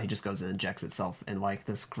perfect. That's why he just goes and injects itself in, like,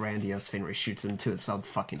 this grandiose thing where he shoots into his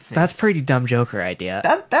fucking face. That's pretty dumb Joker idea.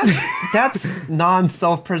 That's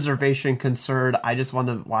non-self-preservation concern. I just want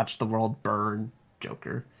to watch the world burn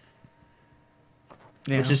Joker.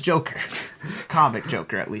 Yeah. Which is Joker. Comic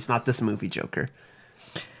Joker, at least. Not this movie Joker.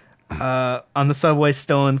 On the subway,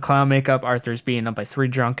 still in clown makeup, Arthur's beaten up by 3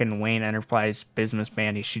 drunken Wayne Enterprise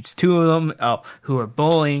businessmen. He shoots 2 of them, who are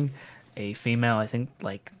bullying a female. I think,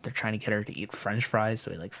 like, they're trying to get her to eat French fries, so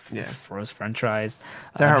he, like, throws French fries.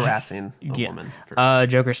 They're harassing the woman.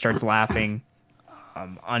 Joker starts laughing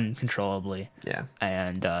uncontrollably. Yeah.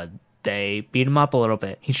 And they beat him up a little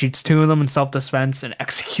bit. He shoots 2 of them in self-defense and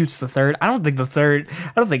executes the third. I don't think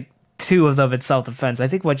 2 of them in self-defense. I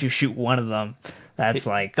think once you shoot 1 of them, that's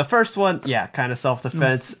like... The first one, yeah, kind of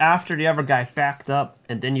self-defense. After the other guy backed up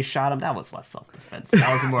and then you shot him, that was less self-defense.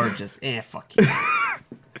 That was more just, fuck you.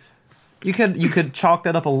 You could chalk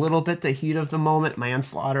that up a little bit, the heat of the moment,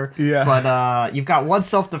 manslaughter. Yeah. But you've got 1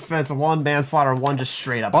 self-defense, 1 manslaughter, 1 just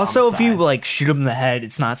straight up Also, homicide. if you, like, shoot him in the head,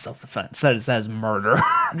 it's not self-defense. That is murder.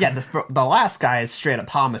 Yeah, the last guy is straight up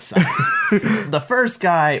homicide. The first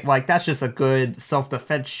guy, like, that's just a good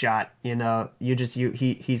self-defense shot. You know,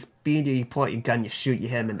 he's beating you, you pull out your gun, you shoot, you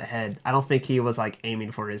hit him in the head. I don't think he was, like,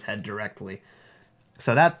 aiming for his head directly.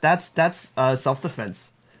 So that's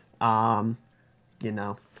self-defense. You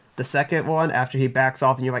know. The second one, after he backs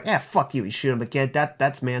off and you're like, fuck you, you shoot him again,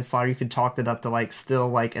 that's manslaughter. You can chalk it up to, like, still,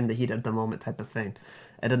 like, in the heat of the moment type of thing.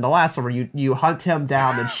 And then the last one where you hunt him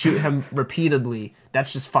down and shoot him repeatedly,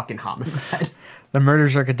 that's just fucking homicide. The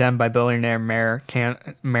murders are condemned by billionaire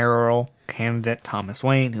mayoral candidate Thomas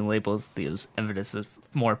Wayne, who labels these evidence of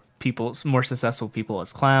more successful people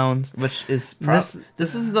as clowns. Which is...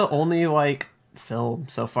 this is the only, like... film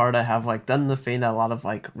so far to have, like, done the thing that a lot of,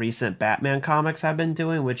 like, recent Batman comics have been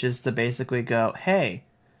doing, which is to basically go, hey,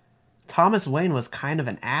 Thomas Wayne was kind of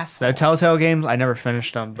an asshole. The Telltale games, I never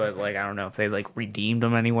finished them, but, like, I don't know if they, like, redeemed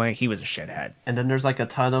him anyway. He was a shithead. And then there's, like, a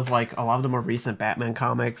ton of, like, a lot of the more recent Batman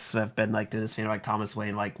comics have been, like, doing this thing, like, Thomas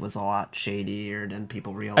Wayne, like, was a lot shadier than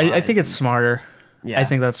people realize. I think it's smarter. Yeah. I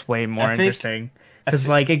think that's way more interesting. Because,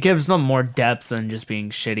 like, it gives them more depth than just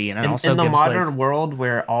being shitty. And it also in the gives, modern like, world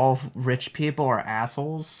where all rich people are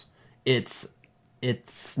assholes, it's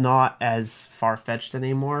not as far-fetched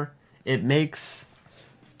anymore. It makes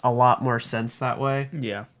a lot more sense that way.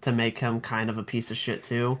 Yeah. To make him kind of a piece of shit,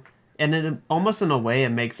 too. And then almost in a way, it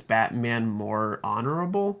makes Batman more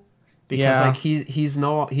honorable. Because, like, he's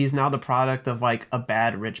now the product of, like, a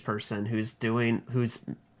bad rich person who's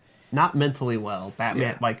not mentally well.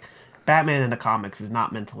 Batman in the comics is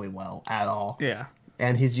not mentally well at all. Yeah.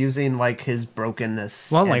 And he's using, like, his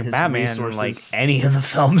brokenness. Well, and like, his Batman, resources. like, any of the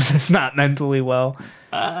films is not mentally well.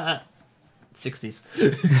 60s.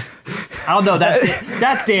 I don't know,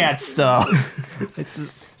 that dance, though.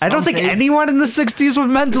 I don't think anyone in the 60s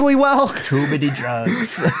was mentally well. Too many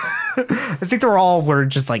drugs. I think were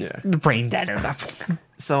just, like, brain dead at that point.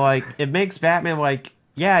 So, like, it makes Batman, like,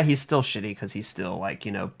 yeah, he's still shitty because he's still, like,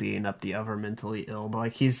 you know, being up the other mentally ill. But,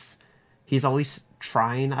 like, he's at least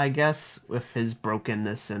trying, I guess, with his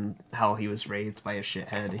brokenness and how he was raised by a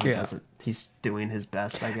shithead. He's doing his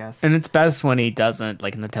best, I guess. And it's best when he doesn't,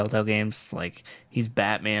 like in the Telltale games, like, he's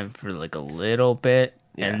Batman for, like, a little bit,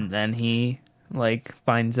 and then he, like,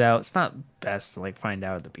 finds out. It's not best to, like, find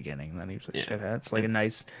out at the beginning, then he's a shithead. It's, like, a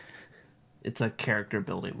nice... It's a character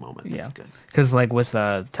building moment. That's good. Because, like, with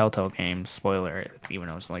the Telltale games, spoiler, even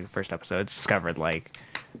though it was, like, the first episode, it's discovered, like,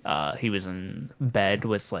 he was in bed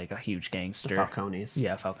with, like, a huge gangster. The Falcones.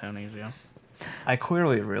 Yeah, Falcones, yeah. I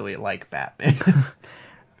clearly really like Batman.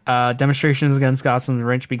 Demonstrations against Gotham's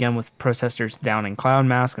rich began with protesters downing clown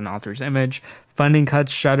mask and Arthur's image. Funding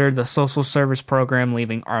cuts shuttered the social service program,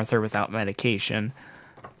 leaving Arthur without medication.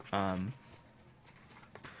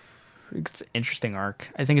 It's an interesting arc.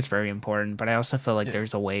 I think it's very important, but I also feel like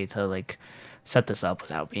there's a way to, like, set this up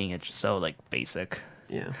without being it just so, like, basic.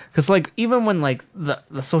 Yeah. Because, like, even when, like, the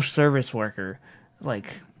social service worker,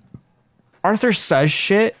 like, Arthur says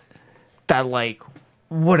shit that, like,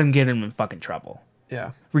 wouldn't get him in fucking trouble.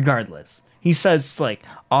 Yeah. Regardless. He says, like,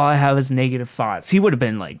 all I have is negative thoughts. He would have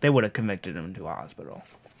been, like, they would have convicted him to a hospital.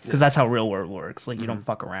 Because that's how real world works. Like, you don't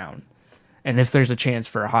fuck around. And if there's a chance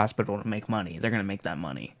for a hospital to make money, they're going to make that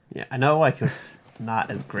money. Yeah, I know, like, it's not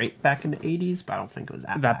as great back in the 80s, but I don't think it was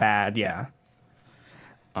that bad. Yeah.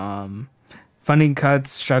 Funding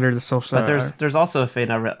cuts shutter the social. But there's also a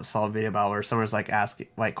thing I saw a video about where someone's like asking,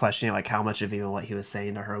 like questioning like how much of even what he was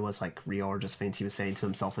saying to her was like real or just things he was saying to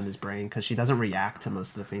himself in his brain, because she doesn't react to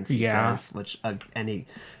most of the things he says, which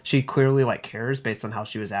she clearly like cares based on how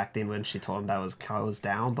she was acting when she told him that was closed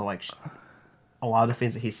down, but like a lot of the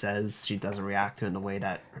things that he says she doesn't react to in the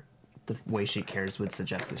way she cares would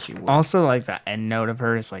suggest that she would. Also, like that end note of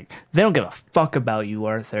her is like, they don't give a fuck about you,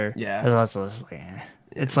 Arthur. Yeah. It's also just like,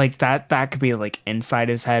 it's like that could be like inside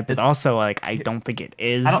his head, but also like I don't think it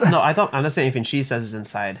is. I'm not saying anything she says is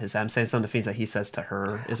inside his head. I'm saying some of the things that he says to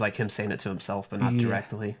her is like him saying it to himself, but not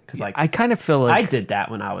directly. Because like I kind of feel like I did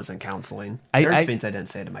that when I was in counseling. There's things I didn't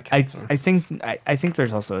say to my counselor. I think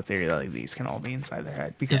there's also a theory that like these can all be inside their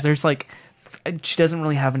head, because there's like she doesn't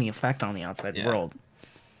really have any effect on the outside world.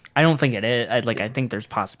 I don't think it is. I think there's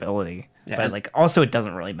possibility, but like also it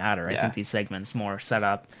doesn't really matter. I think these segments more set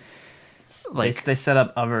up. Like they set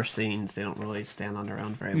up other scenes. They don't really stand on their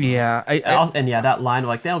own very well. Yeah, that line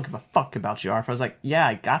like they don't give a fuck about you, Arthur. I was like, yeah,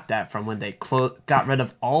 I got that from when they got rid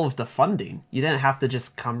of all of the funding. You didn't have to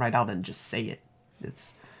just come right out and just say it.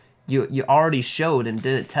 It's you already showed and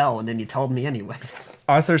didn't tell, and then you told me anyways.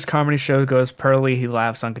 Arthur's comedy show goes poorly. He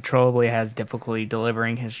laughs uncontrollably, has difficulty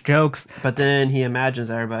delivering his jokes. But then he imagines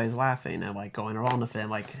everybody's laughing and like going along with it, and,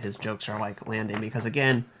 like his jokes are like landing, because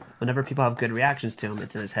again, whenever people have good reactions to him,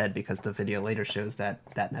 it's in his head, because the video later shows that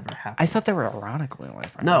never happened. I thought they were ironically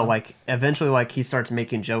laughing. No, like eventually, like he starts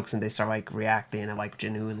making jokes and they start like reacting and like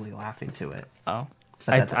genuinely laughing to it. Oh,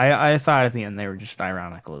 I thought at the end they were just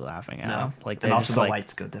ironically laughing at him. Like, and also the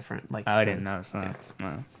lights go different. Like I didn't notice that.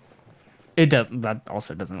 No. It does. That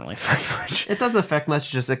also doesn't really affect much. It doesn't affect much.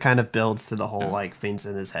 Just it kind of builds to the whole like things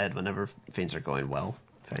in his head whenever things are going well.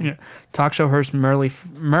 Yeah. Talk show host Murray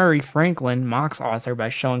Franklin mocks Arthur by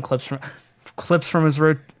showing clips from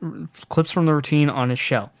the routine on his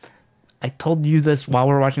show. I told you this while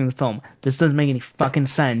we were watching the film. This doesn't make any fucking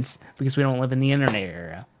sense because we don't live in the internet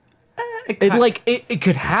era. It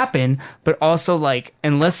could happen, but also like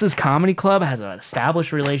unless this comedy club has an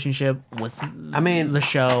established relationship with the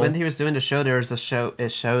show. When he was doing the show,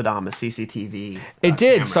 it showed on a CCTV. It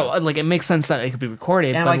did, camera. so like it makes sense that it could be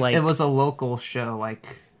recorded, and but like it was a local show.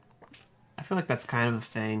 Like I feel like that's kind of a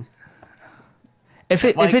thing. If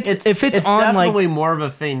it's on definitely like more of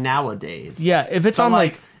a thing nowadays. Yeah, if it's on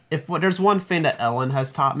like if there's one thing that Ellen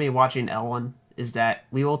has taught me watching Ellen, is that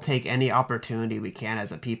we will take any opportunity we can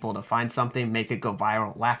as a people to find something, make it go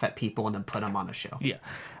viral, laugh at people, and then put them on a show. Yeah.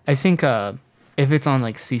 I think if it's on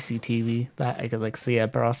like CCTV, that I could like see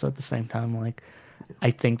it, but also at the same time, like I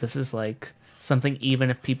think this is like something even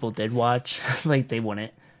if people did watch, like they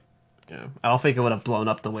wouldn't. Yeah. I don't think it would have blown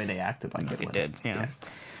up the way they acted like it did. Yeah.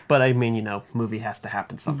 But I mean, movie has to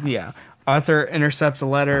happen somehow. Yeah. Arthur intercepts a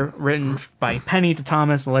letter written by Penny to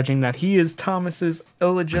Thomas alleging that he is Thomas's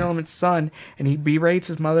illegitimate son, and he berates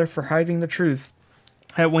his mother for hiding the truth.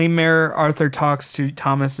 At Wayne Manor, Arthur talks to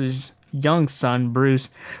Thomas's young son,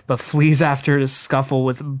 Bruce, but flees after a scuffle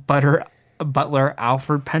with butler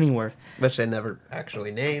Alfred Pennyworth. Which they never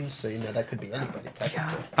actually named, so that could be anybody,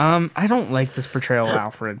 technically. Yeah. I don't like this portrayal of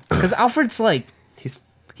Alfred. Because Alfred's like...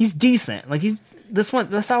 He's decent. Like, this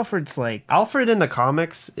Alfred's like... Alfred in the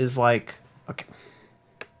comics is like... Okay.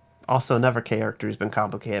 Also, another character who's been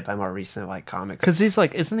complicated by more recent, like, comics. Because he's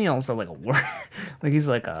like... Isn't he also like a war... like, he's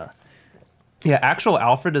like a... Yeah, actual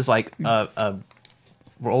Alfred is like a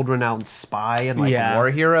world-renowned spy and like war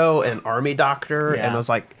hero and army doctor. Yeah. And it was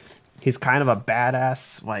like... He's kind of a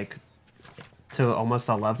badass, like... To almost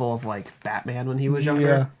a level of, like, Batman when he was younger.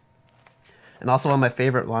 Yeah. And also one of my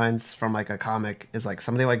favorite lines from, like, a comic is, like,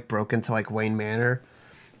 somebody, like, broke into, like, Wayne Manor.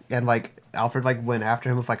 And, like, Alfred, like, went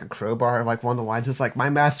after him with, like, a crowbar. And, like, one of the lines is, like, my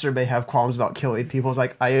master may have qualms about killing people. It's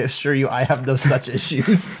like, I assure you I have no such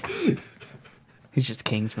issues. He's just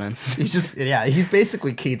Kingsman. He's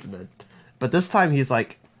basically Kingsman. But this time he's,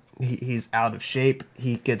 like, he's out of shape.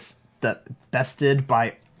 He gets bested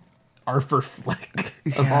by Arthur Fleck,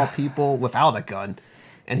 of all people, without a gun.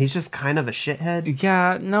 And he's just kind of a shithead.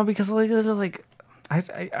 Yeah, no, because like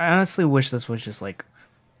I honestly wish this was just like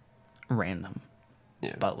random.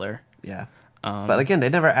 Yeah. Butler. Yeah. But again, they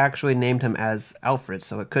never actually named him as Alfred,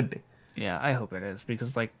 so it could be. Yeah, I hope it is,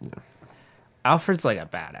 because like Alfred's like a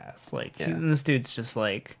badass. Like this dude's just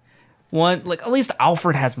like at least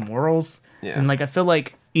Alfred has morals. Yeah. And like I feel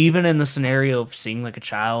like even in the scenario of seeing like a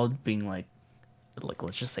child being like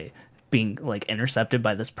let's just say being like intercepted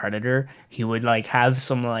by this predator, he would like have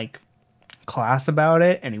some like class about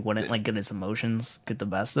it, and he wouldn't like get his emotions get the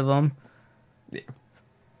best of him. Yeah.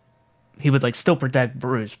 He would like still protect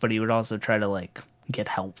Bruce, but he would also try to like get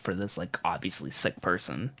help for this like obviously sick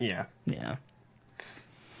person. Yeah. Yeah.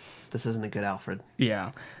 This isn't a good Alfred.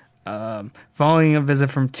 Yeah. Following a visit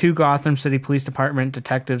from 2 Gotham City Police Department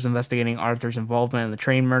detectives investigating Arthur's involvement in the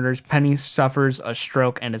train murders, Penny suffers a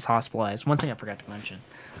stroke and is hospitalized. One thing I forgot to mention.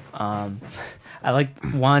 I like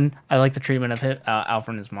the treatment of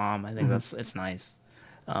Alfred and his mom. I think it's nice.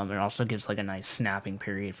 It also gives like a nice snapping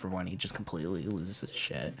period for when he just completely loses his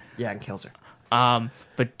shit. Yeah, and kills her.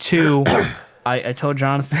 But 2, I told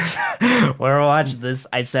Jonathan when we were watching this,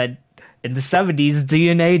 I said, in the 70s,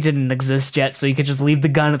 DNA didn't exist yet, so you could just leave the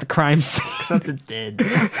gun at the crime scene. Except it did.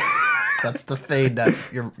 That's the fade that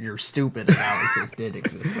you're stupid about, is it did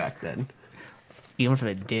exist back then. Even if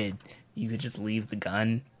it did, you could just leave the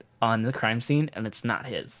gun on the crime scene, and it's not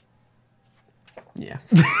his. Yeah.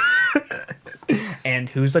 And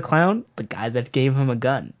who's the clown? The guy that gave him a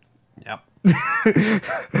gun. Yep.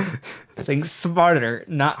 Think smarter,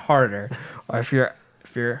 not harder. Or if you're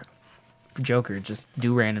Joker, just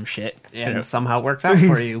do random shit. Yeah, and it somehow works out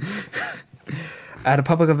for you. At a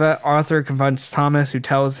public event, Arthur confronts Thomas, who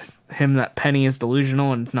tells him that Penny is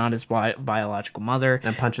delusional and not his biological mother.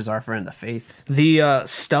 And punches Arthur in the face. The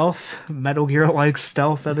stealth, Metal Gear-like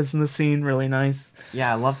stealth that is in the scene, really nice.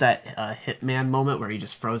 Yeah, I love that Hitman moment where he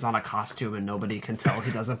just throws on a costume and nobody can tell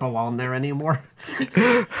he doesn't belong there anymore.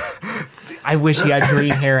 I wish he had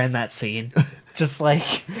green hair in that scene. Just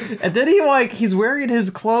like... And then he's wearing his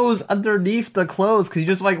clothes underneath the clothes because he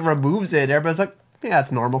just removes it. Everybody's like, yeah,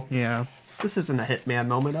 it's normal. Yeah. This isn't a Hitman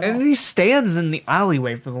moment at all. And he stands in the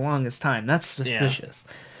alleyway for the longest time. That's suspicious.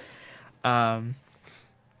 Yeah.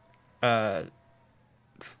 Where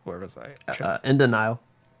was I? In denial.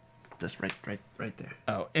 Just right there.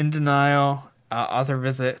 Oh, in denial. Arthur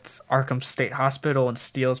visits Arkham State Hospital and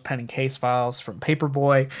steals Penny case files from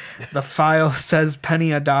Paperboy. The file says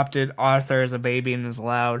Penny adopted Arthur as a baby and has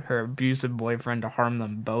allowed her abusive boyfriend to harm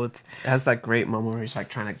them both. It has that great moment where he's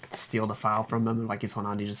trying to steal the file from him, and he's going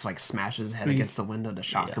on, he just smashes his head against the window to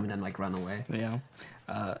shock him and then run away. Yeah.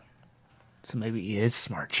 So maybe he is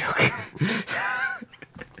smart, Joker.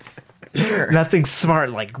 Sure. Nothing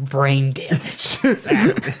smart like brain damage.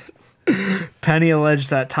 Exactly. Penny alleged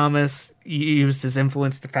that Thomas used his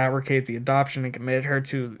influence to fabricate the adoption and committed her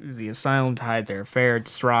to the asylum to hide their affair.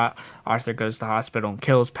 Distraught, Arthur goes to the hospital and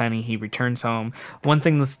kills Penny. He returns home. One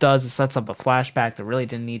thing this does is sets up a flashback that really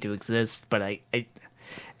didn't need to exist, but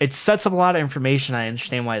it sets up a lot of information. I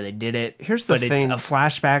understand why they did it. Here's the thing. It's a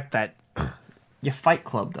flashback that... You Fight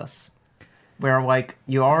Clubbed us. Where,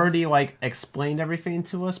 you already, explained everything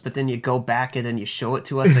to us, but then you go back and then you show it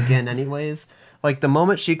to us again anyways. The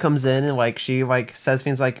moment she comes in and, she, says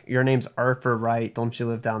things like, your name's Arthur, right? Don't you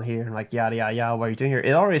live down here? And, yada, yada, yada, what are you doing here?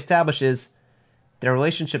 It already establishes their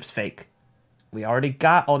relationship's fake. We already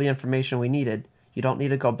got all the information we needed. You don't need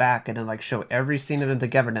to go back and then, show every scene of them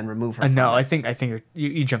together and then remove her. No, I think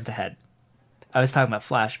you jumped ahead. I was talking about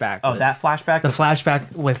flashback. Oh, that flashback? The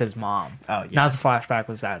flashback with his mom. Oh, yeah. Not the flashback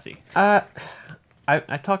with Zazie.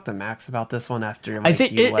 I talked to Max about this one after. I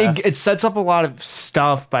think it sets up a lot of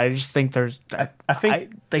stuff, but I just think there's. I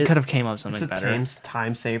think they could have came up with something better. It's a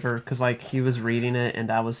time saver because he was reading it and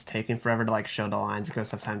that was taking forever to show the lines. It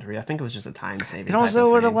goes have time to read. I think it was just a time saving. It also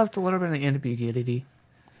would have left a little bit of ambiguity.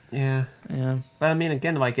 Yeah. But I mean,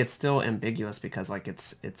 again, it's still ambiguous because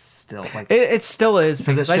it's still it still is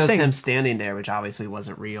because it shows him standing there, which obviously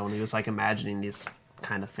wasn't real, and he was imagining this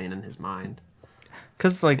kind of thing in his mind.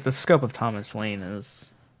 Because the scope of Thomas Wayne is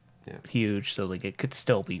huge, so it could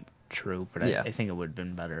still be true, but I think it would have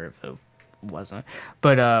been better if it wasn't.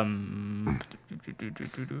 But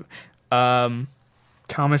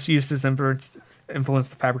Thomas used his influence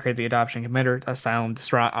to fabricate the adoption, commit her to asylum.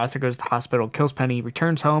 Distraught, Arthur goes to the hospital, kills Penny,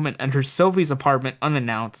 returns home, and enters Sophie's apartment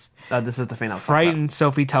unannounced. This is the thing I was frightened.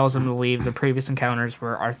 Sophie tells him to leave. The previous encounters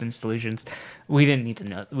were Arthur's delusions. We didn't need to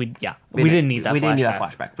know. We didn't need that. We flashback. didn't need that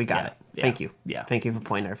flashback. We got it. Yeah. Thank you. Yeah. Thank you for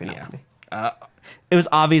pointing everything out to me. It was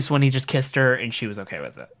obvious when he just kissed her and she was okay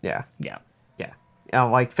with it. Yeah. Yeah.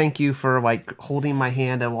 Thank you for holding my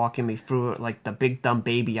hand and walking me through it the big dumb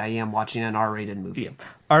baby I am watching an R-rated movie. Yeah.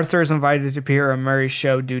 Arthur is invited to appear on Murray's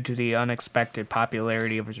show due to the unexpected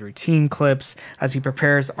popularity of his routine clips. As he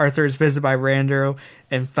prepares, Arthur is visited by Rando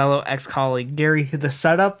and fellow ex-colleague Gary. The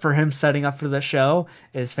setup for him setting up for the show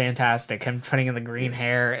is fantastic. Him putting in the green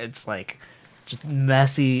hair, it's just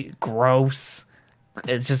messy, gross.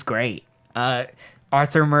 It's just great.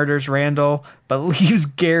 Arthur murders Randall, but leaves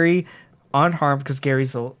Gary unharmed because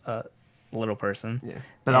Gary's a little person. Yeah,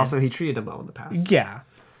 but also he treated him well in the past. Yeah.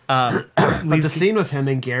 But the scene with him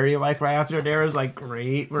and Gary, right after there, is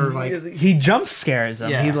great. Where he jump scares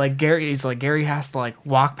him. Yeah. Gary has to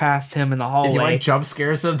walk past him in the hallway. And he jump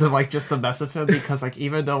scares him to just to mess with him because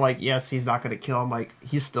even though yes he's not gonna kill him,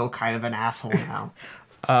 he's still kind of an asshole now.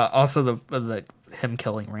 Also, the him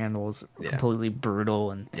killing Randall is completely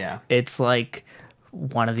brutal, and it's like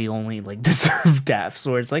one of the only like deserved deaths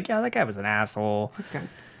where it's like, yeah, that guy was an asshole. Okay.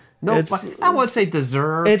 No, I would say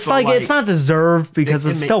deserved. It's like it's not deserved because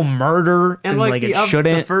it's still murder, and like it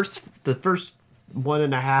shouldn't. The first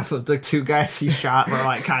 1.5 of the 2 guys he shot were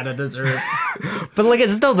like kind of deserved. But like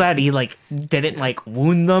it's still that he like didn't like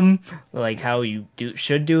wound them like how you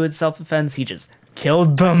should do in self-defense. He just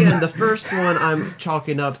killed them. Again, the first one I'm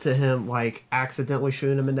chalking up to him like accidentally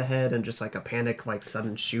shooting him in the head and just like a panic like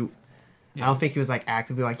sudden shoot. I don't think he was like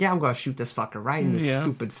actively like, yeah, I'm gonna shoot this fucker right in his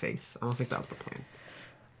stupid face. I don't think that was the plan.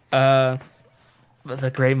 Was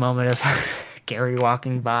a great moment of Gary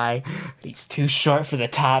walking by. He's too short for the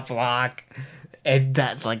top lock, and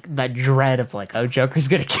that dread of like, oh, Joker's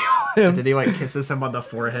gonna kill him. And then he like kisses him on the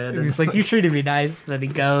forehead, and he's like, "You treated me nice." Then he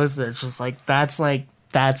goes, and it's just like that's like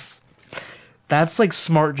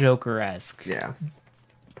smart Joker-esque. Yeah.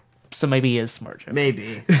 So maybe he is smart Joker.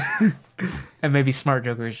 Maybe. And maybe smart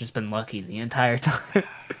Joker has just been lucky the entire time.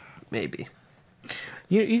 Maybe.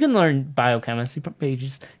 You can learn biochemistry, but he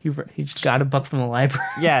just got a book from the library.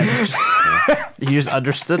 Yeah, he just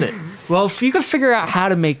understood it. Well, if you could figure out how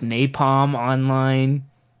to make napalm online,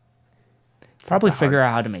 probably figure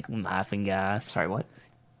out how to make laughing gas. Sorry, what?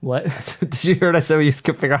 What? Did you hear what I said? You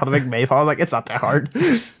could figure out how to make napalm. I was like, it's not that hard.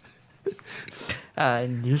 I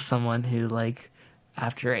knew someone who, like,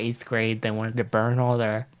 after 8th grade, they wanted to burn all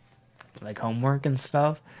their, like, homework and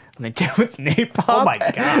stuff. And they did it with napalm. Oh my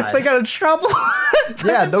god. They got in trouble.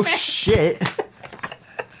 Yeah, no shit.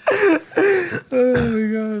 Oh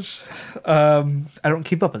my gosh. I don't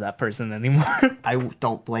keep up with that person anymore. I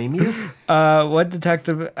don't blame you. What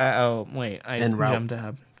detective... oh, wait. I jumped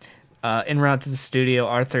ahead. En route to the studio,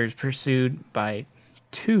 Arthur is pursued by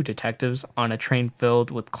 2 detectives on a train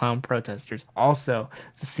filled with clown protesters. Also,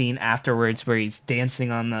 the scene afterwards where he's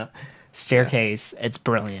dancing on the staircase, it's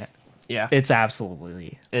brilliant. Yeah. It's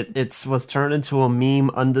absolutely... It was turned into a meme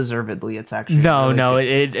undeservedly. It's actually...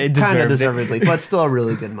 It kind of deservedly, but still a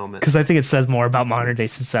really good moment. Because I think it says more about modern day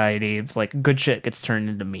society. It's like good shit gets turned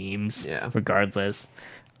into memes, regardless.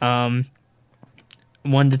 One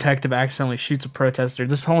detective accidentally shoots a protester.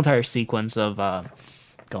 This whole entire sequence of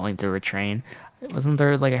going through a train. Wasn't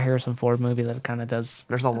there like a Harrison Ford movie that kind of does...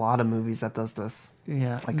 There's a lot of movies that does this.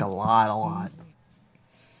 Yeah. Like a lot.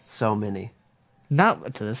 So many.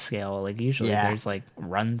 Not to this scale. Like usually there's like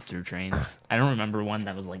runs through trains. I don't remember one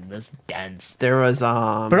that was like this dense. There was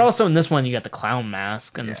But also in this one you got the clown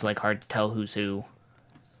mask and it's like hard to tell who's who.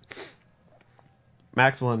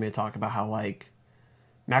 Max wanted me to talk about how like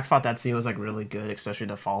Max thought that scene was like really good, especially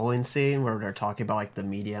the following scene where they're talking about like the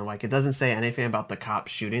media and like it doesn't say anything about the cop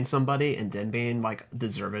shooting somebody and then being like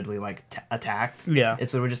deservedly like attacked. Yeah.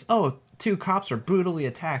 It's when we're just 2 cops are brutally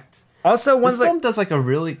attacked. Also, this film does like a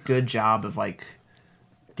really good job of like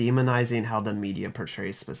demonizing how the media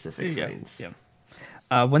portrays specific things.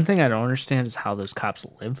 Yeah. One thing I don't understand is how those cops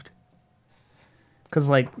lived. Because,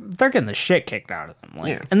 like, they're getting the shit kicked out of them.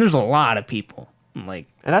 Like, and there's a lot of people. Like,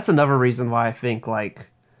 and that's another reason why I think, like,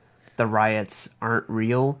 the riots aren't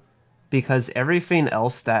real. Because everything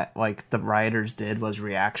else that, like, the rioters did was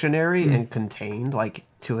reactionary and contained, like,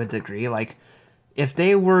 to a degree. Like, if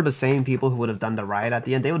they were the same people who would have done the riot at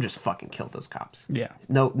the end, they would just fucking kill those cops. Yeah.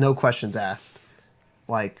 No questions asked.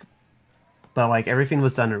 Like, but like everything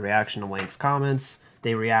was done in reaction to Wayne's comments.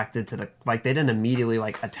 They reacted to they didn't immediately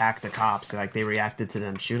like attack the cops. Like they reacted to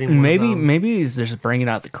them shooting. Maybe he's just bringing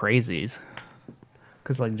out the crazies.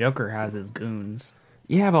 Because like Joker has his goons.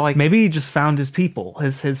 Yeah, but like maybe he just found his people.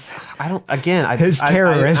 His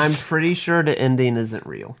terrorists. I'm pretty sure the ending isn't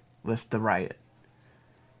real with the riot.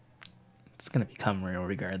 It's gonna become real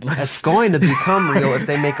regardless. It's going to become real if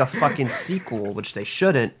they make a fucking sequel, which they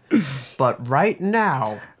shouldn't. But right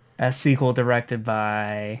now, a sequel directed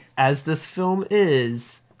by... As this film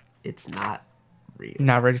is, it's not real.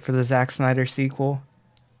 Not ready for the Zack Snyder sequel?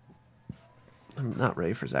 I'm not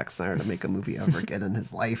ready for Zack Snyder to make a movie ever again in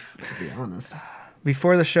his life, to be honest.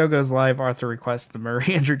 Before the show goes live, Arthur requests that Murray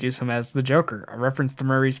introduce him as the Joker, a reference to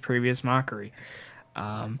Murray's previous mockery.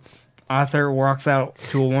 Arthur walks out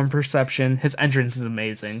to a warm perception. His entrance is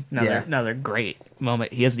amazing. Another great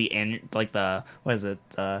moment. He has what is it?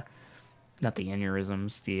 Not the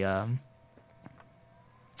aneurysms,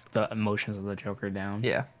 the emotions of the Joker down.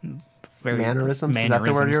 Yeah. Mannerisms? Is that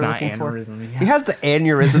the word you're looking for? Yeah. He has the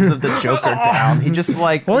aneurysms of the Joker down. He just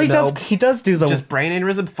like he does do the just brain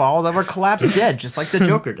aneurysm, fall over, collapse, dead, just like the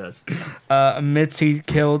Joker does. Admits he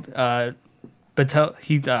killed.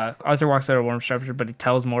 Arthur walks out of warm structure, but he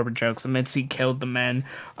tells morbid jokes. Admits he killed the men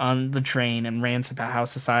on the train and rants about how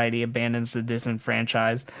society abandons the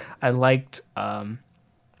disenfranchised. I liked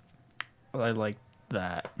I like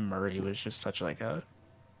that Murray was just such like a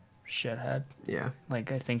shithead. Yeah.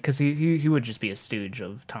 Like I think because he would just be a stooge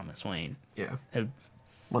of Thomas Wayne. Yeah. It,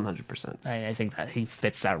 100%. I think that he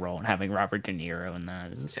fits that role, and having Robert De Niro in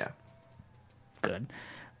that is good.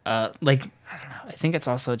 Like I don't know. I think it's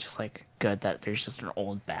also just like good that there's just an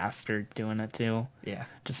old bastard doing it too. Yeah.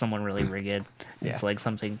 Just someone really rigid. Yeah. It's like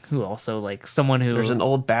something who also like someone who There's an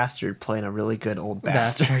old bastard playing a really good old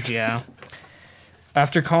bastard. yeah.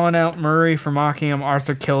 After calling out Murray for mocking him,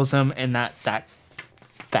 Arthur kills him, and that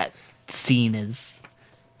scene is,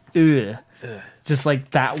 ugh. Just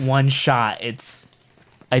like that one shot. It's,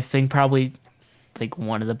 I think probably like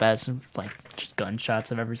one of the best like just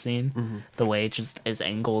gunshots I've ever seen. Mm-hmm. The way it just is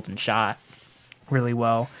angled and shot really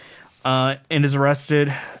well. And is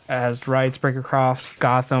arrested as riots break across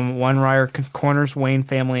Gotham. One riot corners Wayne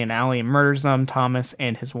family in an alley and murders them. Thomas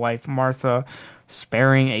and his wife Martha,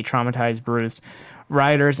 sparing a traumatized Bruce.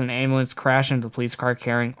 Rioters and ambulance crash into the police car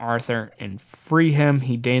carrying Arthur and free him.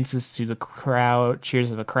 He dances to the crowd,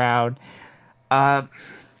 cheers of the crowd.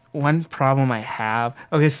 One problem I have.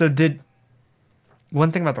 Okay, so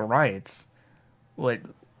one thing about the riots,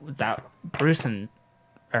 that Bruce and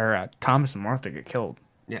Thomas and Martha get killed.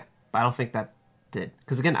 Yeah, but I don't think that did,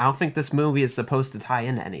 because again, I don't think this movie is supposed to tie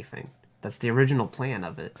into anything. That's the original plan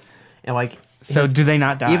of it, and like. So do they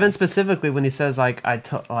not die? Even specifically when he says like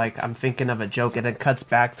I'm thinking of a joke, and it cuts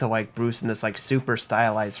back to like Bruce in this like super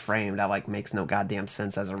stylized frame that like makes no goddamn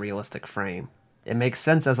sense as a realistic frame. It makes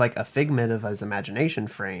sense as like a figment of his imagination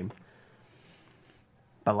frame,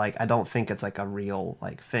 but like I don't think it's like a real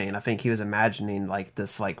like thing. I think he was imagining like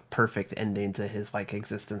this like perfect ending to his like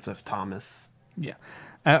existence with Thomas. Yeah.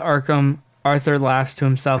 At Arkham, Arthur laughs to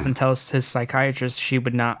himself and tells his psychiatrist she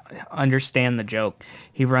would not understand the joke.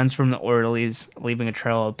 He runs from the orderlies, leaving a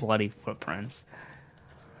trail of bloody footprints.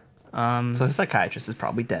 So his psychiatrist is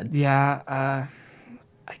probably dead. Yeah, I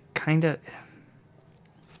kind of...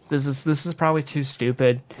 This is probably too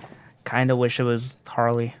stupid. Kind of wish it was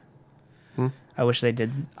Harley. I wish they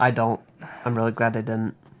did. I don't. I'm really glad they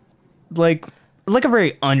didn't. Like a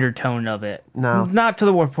very undertone of it. No. Not to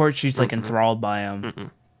the report she's like enthralled by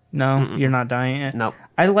him. No, you're not dying it. No.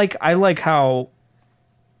 I like how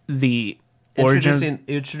the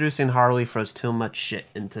introducing Harley throws too much shit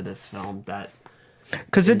into this film that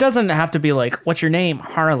because it doesn't have to be like what's your name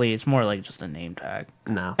Harley. It's more like just a name tag.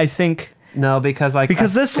 No, I think no because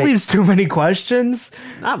this leaves too many questions.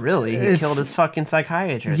 Not really. He killed his fucking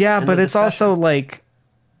psychiatrist. Yeah, but it's also like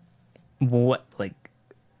what like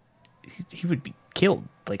he would be killed.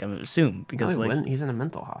 Like, I would assume, because he's in a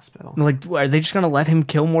mental hospital. Like, are they just gonna let him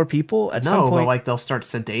kill more people at some point? No, but like they'll start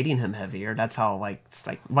sedating him heavier. That's how it's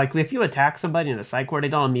like if you attack somebody in a psych ward, they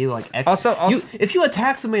don't immediately if you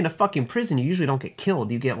attack somebody in a fucking prison, you usually don't get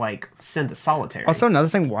killed. You get like sent to solitary. Also, another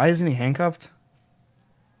thing, why isn't he handcuffed?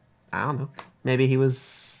 I don't know. Maybe he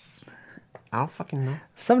was. I don't fucking know.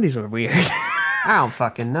 Some of these were weird. I don't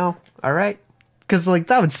fucking know. All right, because like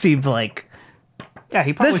that would seem like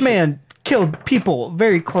he probably this man killed people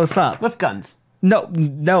very close up with guns.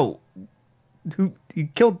 No. He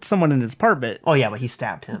killed someone in his apartment. Oh yeah, but he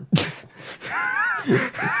stabbed him.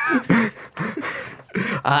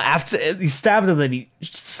 After he stabbed him, then he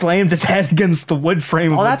slammed his head against the wood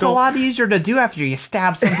frame. Oh, that's a lot easier to do after you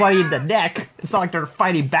stab somebody in the neck. It's not like they're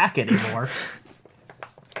fighting back anymore.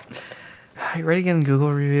 Are you ready to get in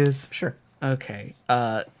Google reviews? Sure. Okay.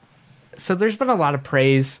 So there's been a lot of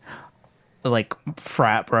praise. Like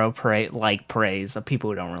frat bro praise of people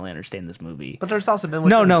who don't really understand this movie. But there's also been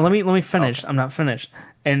no. Let me finish. Okay. I'm not finished.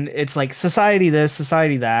 And it's like society this,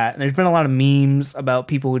 society that. And there's been a lot of memes about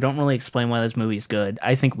people who don't really explain why this movie's good.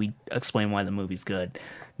 I think we explain why the movie's good.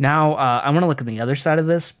 Now I want to look at the other side of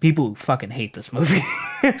this. People who fucking hate this movie.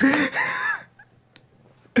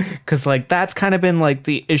 Because like that's kind of been like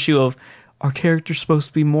the issue of our character's supposed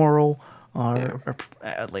to be moral.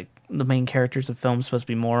 Like the main characters of film supposed to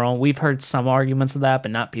be moral. We've heard some arguments of that,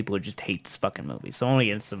 but not people who just hate this fucking movie. So only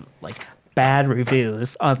get some like bad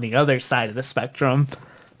reviews on the other side of the spectrum.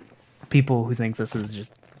 People who think this is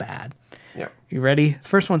just bad. Yeah. You ready? The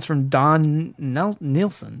first one's from Don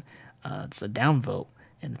Nielsen. It's a downvote,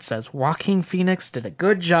 and it says Joaquin Phoenix did a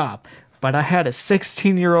good job, but I had a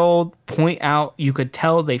 16-year-old point out you could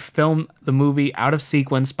tell they filmed the movie out of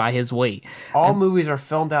sequence by his weight. All movies are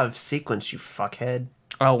filmed out of sequence, you fuckhead.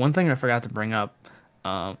 Oh, one thing I forgot to bring up.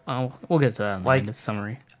 We'll get to that in the end of the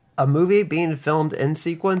summary. A movie being filmed in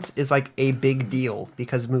sequence is like a big deal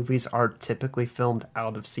because movies are typically filmed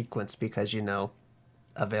out of sequence because,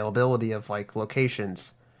 availability of like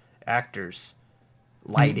locations, actors,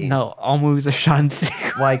 lighting. No, all movies are shot in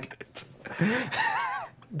sequence. Like...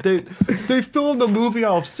 They filmed the movie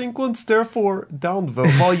out of sequence, therefore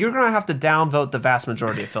downvote. Well, you're gonna have to downvote the vast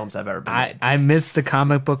majority of films I've ever been made. I miss the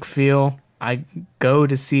comic book feel. I go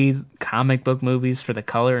to see comic book movies for the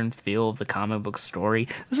color and feel of the comic book story.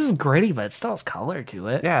 This is gritty, but it still has color to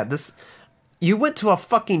it. Yeah, you went to a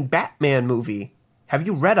fucking Batman movie. Have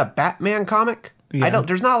you read a Batman comic? Yeah.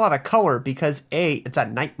 There's not a lot of color because it's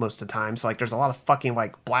at night most of the time, so like there's a lot of fucking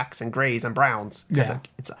like blacks and grays and browns. Yeah.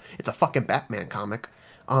 It's a fucking Batman comic.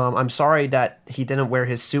 I'm sorry that he didn't wear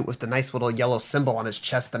his suit with the nice little yellow symbol on his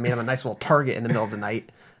chest that made him a nice little target in the middle of the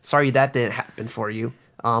night. Sorry that didn't happen for you.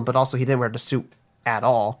 But also he didn't wear the suit at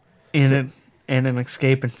all. In an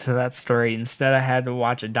escape into that story, instead I had to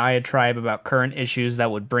watch a diatribe about current issues that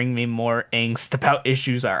would bring me more angst about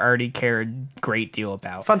issues I already care a great deal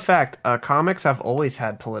about. Fun fact, comics have always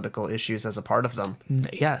had political issues as a part of them.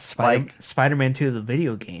 Yeah, Spider-Man 2, the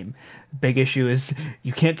video game. Big issue is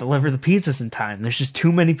you can't deliver the pizzas in time. There's just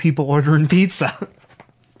too many people ordering pizza.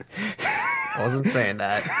 I wasn't saying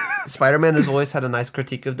that. Spider-Man has always had a nice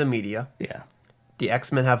critique of the media. Yeah. The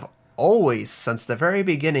X-Men have always, since the very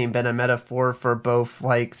beginning, been a metaphor for both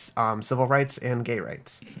like civil rights and gay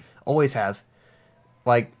rights. Always have.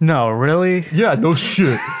 Like, no, really? Yeah, no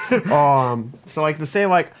shit. So like to say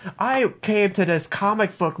like I came to this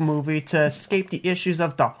comic book movie to escape the issues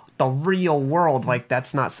of the real world, like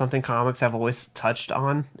that's not something comics have always touched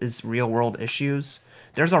on, is real world issues.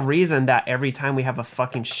 There's a reason that every time we have a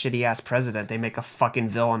fucking shitty ass president, they make a fucking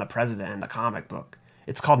villain a president in the comic book.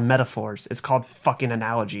 It's called metaphors. It's called fucking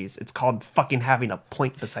analogies. It's called fucking having a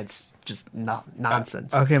point besides just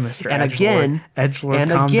nonsense. Okay, Mr. And Edgelord. again, Edgelord,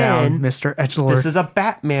 and calm again, down, Mr. Edgelord. This is a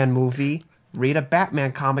Batman movie. Read a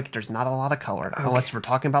Batman comic. There's not a lot of color, unless we're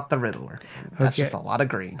talking about the Riddler. That's just a lot of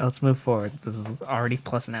green. Let's move forward. This is already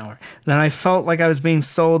plus an hour. Then I felt like I was being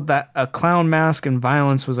sold that a clown mask and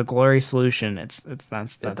violence was a glorious solution. That's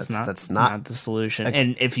not the solution.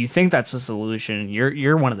 And if you think that's the solution,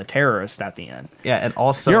 you're one of the terrorists at the end. Yeah, and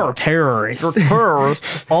also you're a terrorist. You're a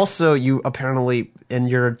terrorist. Also, you apparently, in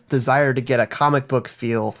your desire to get a comic book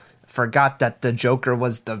feel, forgot that the Joker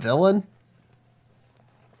was the villain.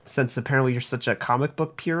 Since apparently you're such a comic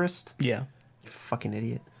book purist. Yeah. You fucking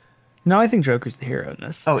idiot. No, I think Joker's the hero in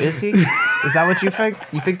this. Oh, is he? Is that what you think?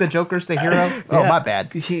 You think the Joker's the hero? Oh, my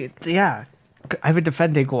bad. Yeah. I've been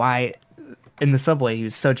defending why in the subway he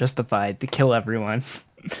was so justified to kill everyone.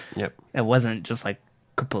 Yep. It wasn't just like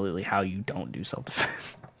completely how you don't do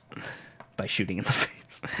self-defense by shooting in the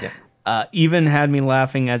face. Yeah. Even had me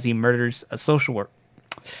laughing as he murders a social worker.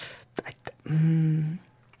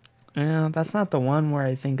 Yeah, that's not the one where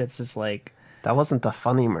I think it's just like... That wasn't the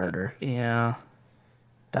funny murder. Yeah.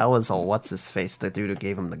 That was a what's-his-face, the dude who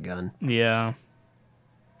gave him the gun. Yeah.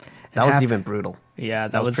 That was even brutal. Yeah,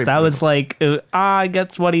 that was like,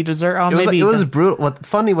 gets what he deserved. It was brutal. What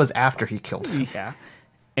funny was after he killed him. Yeah.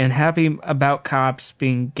 And happy about cops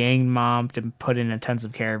being gang mobbed and put in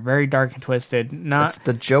intensive care. Very dark and twisted. That's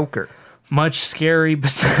the Joker. Much scary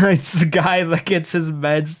besides the guy that gets his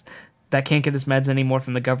meds... that can't get his meds anymore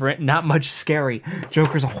from the government. Not much scary.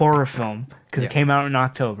 Joker's a horror film because it came out in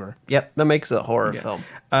October. Yep, that makes it a horror film.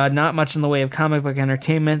 Not much in the way of comic book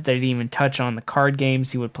entertainment. They didn't even touch on the card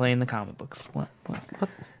games he would play in the comic books. What?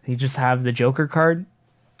 You just have the Joker card?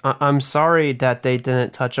 I'm sorry that they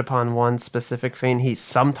didn't touch upon one specific thing he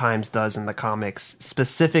sometimes does in the comics,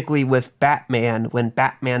 specifically with Batman when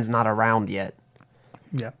Batman's not around yet.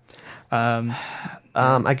 Yeah.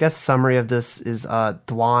 I guess summary of this is,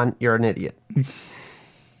 Dwan, you're an idiot.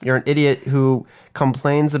 You're an idiot who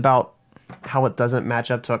complains about how it doesn't match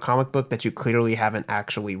up to a comic book that you clearly haven't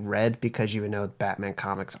actually read because you know Batman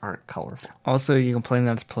comics aren't colorful. Also, you complain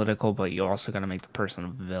that it's political, but you also got to make the person a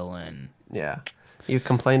villain. Yeah. You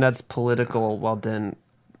complain that's political, well then,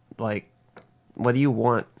 like, what do you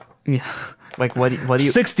want? Yeah. Like, what do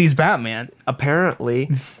you... 60s Batman. Apparently...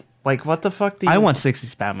 Like, what the fuck do you... I want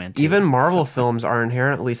 60s Batman, too. Even Marvel films are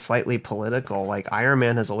inherently slightly political. Like, Iron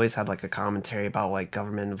Man has always had, like, a commentary about, like,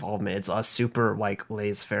 government involvement. It's a super, like,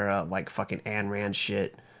 laissez-faire, like, fucking Ayn Rand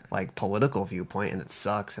shit, like, political viewpoint, and it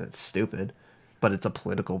sucks, and it's stupid. But it's a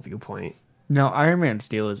political viewpoint. No, Iron Man's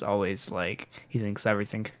deal is always, like, he thinks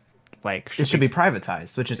everything, like... should be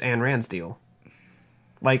privatized, which is Ayn Rand's deal.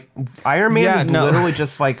 Like, Iron Man is literally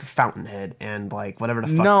just, like, Fountainhead and, like, whatever the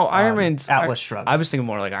fuck. No, Iron Man's... Atlas Shrugged. I was thinking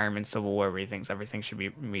more like Iron Man Civil War, where he thinks everything should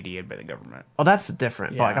be mediated by the government. Oh, that's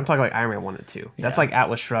different. But, like, I'm talking like Iron Man 1 and 2. That's, like,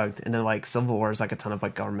 Atlas Shrugged. And then, like, Civil War is, like, a ton of,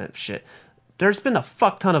 like, government shit. There's been a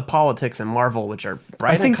fuck ton of politics in Marvel, which are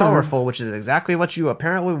bright and colorful, which is exactly what you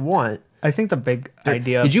apparently want. I think the big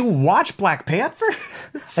idea... Did you watch Black Panther?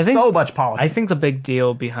 So much politics. I think the big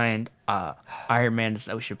deal behind Iron Man is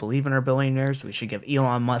that we should believe in our billionaires. We should give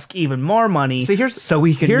Elon Musk even more money so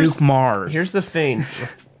we can here's- nuke Mars. Here's the thing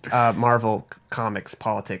with Marvel Comics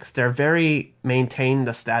politics. They're very maintain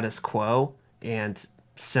the status quo and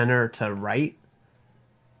center to right.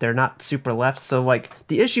 They're not super left. So, like,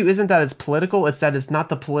 the issue isn't that it's political, it's that it's not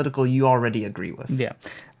the political you already agree with. Yeah.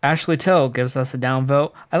 Ashley Till gives us a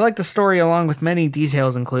downvote. I like the story along with many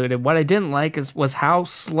details included. What I didn't like was how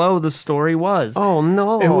slow the story was. Oh,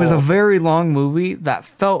 no. It was a very long movie that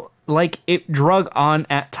felt like it drug on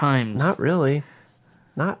at times. Not really.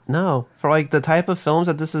 No. For, like, the type of films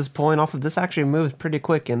that this is pulling off of, this actually moves pretty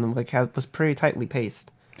quick and, like, was pretty tightly paced.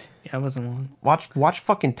 Yeah, it wasn't long. Watch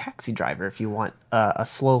fucking Taxi Driver if you want a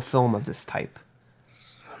slow film of this type.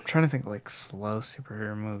 I'm trying to think like slow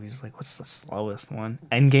superhero movies. Like, what's the slowest one?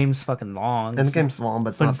 Endgame's fucking long. Endgame's long,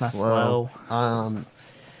 but it's not slow. Ang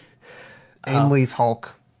Lee's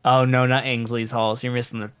Hulk. Oh no, not Ang Lee's Hulk. You're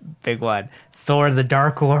missing the big one. Thor: The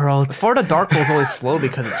Dark World. Thor: The Dark World is always slow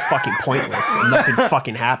because it's fucking pointless and nothing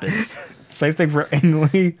fucking happens. Same thing for Ang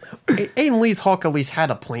Lee. Ang Lee's Hulk at least had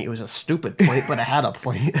a point. It was a stupid point, but it had a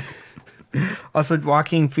point. Also,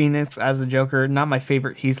 Joaquin Phoenix as the Joker. Not my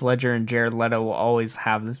favorite. Heath Ledger and Jared Leto will always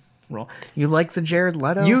have this role. You like the Jared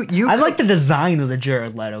Leto? I like the design of the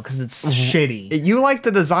Jared Leto because it's shitty. You like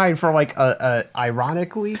the design for like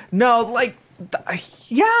ironically? No, like,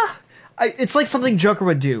 yeah. It's like something Joker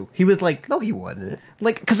would do. He would like... No, he wouldn't.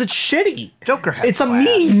 Like, because it's shitty. Joker has It's class.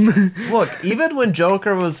 a meme. Look, even when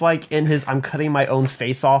Joker was like in his I'm cutting my own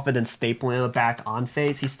face off it and stapling it back on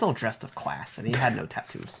face, he's still dressed with class and he had no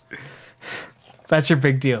tattoos. That's your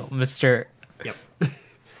big deal, Mr. Yep.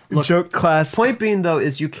 Look, joke class. Point being, though,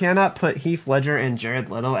 is you cannot put Heath Ledger and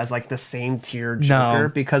Jared Leto as like the same tier Joker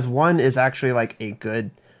because one is actually like a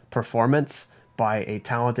good performance by a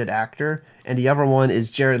talented actor, and the other one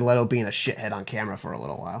is Jared Leto being a shithead on camera for a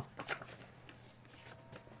little while.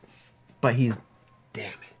 But he's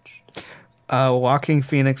damaged. Joaquin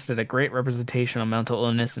Phoenix did a great representation of mental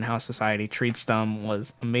illness and how society treats them.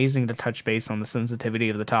 Was amazing to touch base on the sensitivity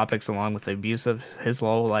of the topics along with the abuse of his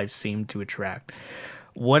low life seemed to attract.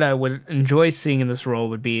 What I would enjoy seeing in this role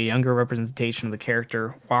would be a younger representation of the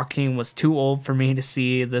character. Joaquin was too old for me to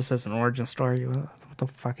see this as an origin story. What the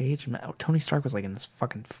fuck age? Tony Stark was like in his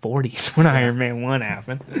fucking 40s when Iron Man 1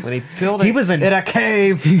 happened. When he built he was in a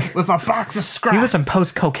cave with a box of scraps. He was in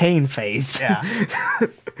post-cocaine phase. Yeah.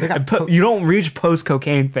 You don't reach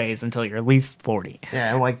post-cocaine phase until you're at least 40.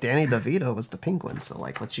 Yeah, and like Danny DeVito was the Penguin, so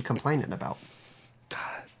like what you complaining about?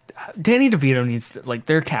 Danny DeVito needs to, like,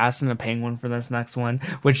 they're casting a Penguin for this next one,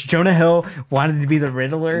 which Jonah Hill wanted to be the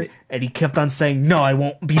Riddler, and he kept on saying, no, I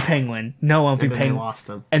won't be Penguin. No, I won't be Penguin. They lost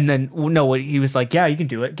him. And then, no, he was like, yeah, you can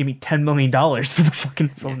do it. Give me $10 million for the fucking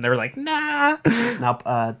film. And they were like, nah.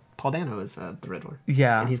 Now, Paul Dano is the Riddler.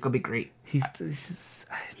 Yeah. And he's going to be great.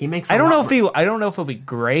 He makes I don't know if he'll be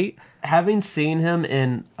great. Having seen him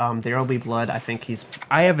in There'll Be Blood, I think he's...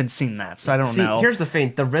 I haven't seen that, so I don't know. Here's the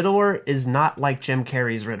thing. The Riddler is not like Jim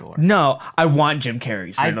Carrey's Riddler. No, I want Jim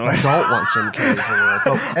Carrey's Riddler. I don't want Jim Carrey's Riddler.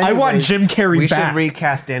 But anyways, I want Jim Carrey we back. should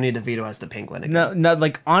recast Danny DeVito as the Penguin again. No,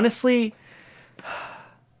 like, honestly,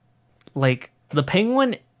 like, the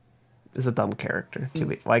Penguin... is a dumb character,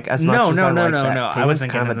 too. Like, as much No. I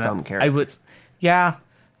wasn't kind of getting a dumb that. character. Yeah,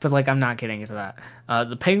 but, like, I'm not getting into that.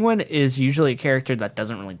 The Penguin is usually a character that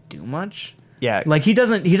doesn't really do much. Yeah, Like, he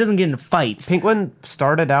doesn't get into fights. Penguin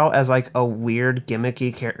started out as like a weird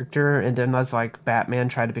gimmicky character, and then as like Batman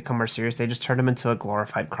tried to become more serious, they just turned him into a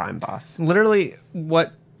glorified crime boss. Literally,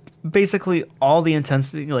 basically all the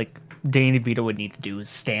intensity, like, Danny DeVito would need to do is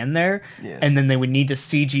stand there, and then they would need to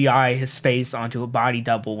CGI his face onto a body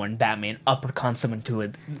double when Batman uppercuts him into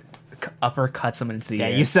the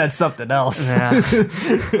air. You said something else. Yeah.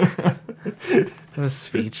 It was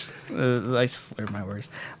speech. I slurred my words.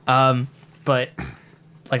 But,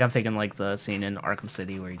 like, I'm thinking, like, the scene in Arkham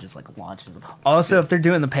City where he just, like, launches him. Also, if they're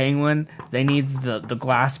doing the Penguin, they need the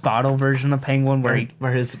glass bottle version of Penguin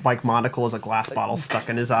where his, like, monocle is a glass bottle stuck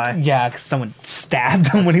in his eye. Yeah, because someone stabbed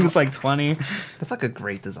him when he was, like, 20. That's, like, a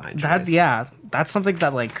great design choice. That's something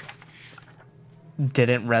that, like,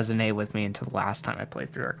 didn't resonate with me until the last time I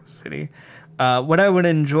played through Arkham City. What I would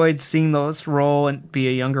enjoyed seeing this role and be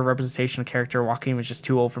a younger representation of character. Joaquin was just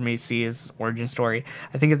too old for me to see his origin story.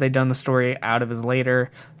 I think if they'd done the story out of his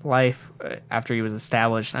later life after he was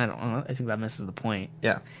established, I don't know. I think that misses the point.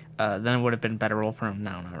 Yeah. Then it would have been a better role for him.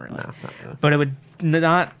 No, not really. No, not really. But it would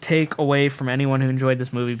not take away from anyone who enjoyed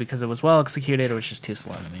this movie because it was well executed. It was just too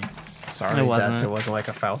slow to me. Sorry It wasn't. that there wasn't like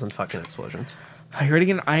 1,000 fucking explosions. I heard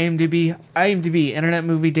again. IMDb, Internet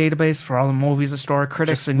Movie Database for all the movies that store.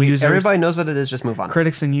 Critics and users. Everybody knows what it is. Just move on.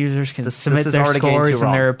 Critics and users can submit is their already getting too scores and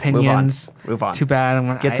wrong. their opinions. Move on. Too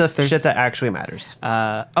bad. Get to shit that actually matters.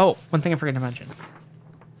 One thing I forgot to mention.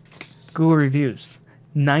 Google reviews.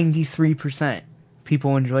 93%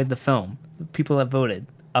 people enjoyed the film. People that voted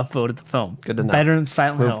upvoted the film. Good to know. Better than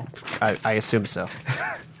Silent Hill. I assume so.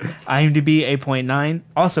 IMDb 8.9.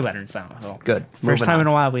 Also better than Silent Hill. Good. First Moving time on. in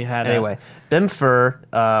a while we had. Anyway, Ben Fur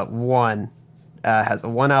has a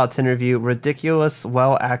 1 out of 10 review. Ridiculous,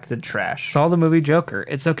 well acted trash. Saw the movie Joker.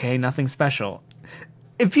 It's okay. Nothing special.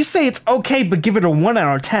 If you say it's okay, but give it a 1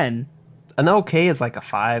 out of 10. An okay is like a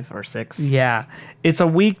 5 or 6. Yeah, it's a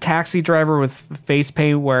weak taxi driver with face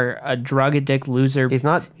paint where a drug addict loser. He's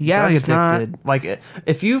not drug he's addicted. Not. Like,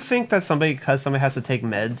 if you think that because somebody has to take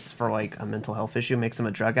meds for like a mental health issue makes them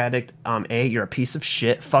a drug addict, A, you're a piece of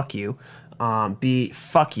shit. Fuck you. B,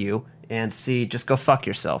 fuck you. And C, just go fuck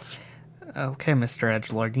yourself. Okay, Mr.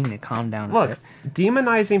 Edgelord, you need to calm down. Look,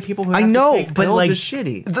 demonizing people who have I know, to take but pills like is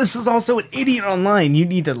shitty. This is also an idiot online. You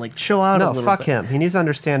need to like chill out a No, little fuck bit. him. He needs to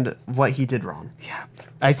understand what he did wrong. Yeah.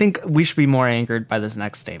 I think we should be more anchored by this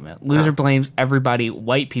next statement. Loser blames everybody,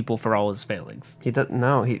 white people, for all his failings. He does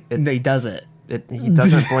no. He does it. he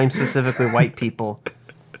doesn't blame specifically white people,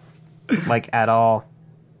 like at all.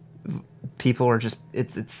 People are just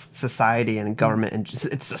it's society and government and just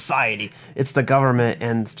it's society. It's the government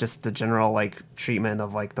and just the general like treatment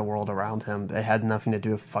of like the world around him. It had nothing to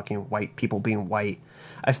do with fucking white people being white.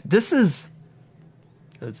 This is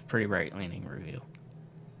It's a pretty right leaning review.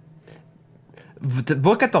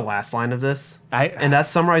 look at the last line of this, and and that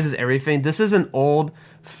summarizes everything. This is an old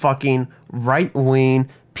fucking right wing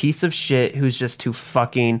piece of shit who's just too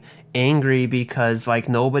fucking angry because like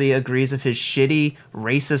nobody agrees with his shitty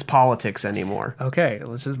racist politics anymore. Okay,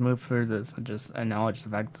 let's just move through this and just acknowledge the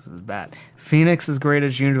fact this is bad. Phoenix is great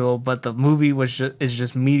as usual, but the movie is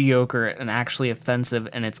just mediocre and actually offensive,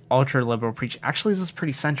 and it's ultra liberal preach. Actually, this is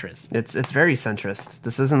pretty centrist. It's very centrist.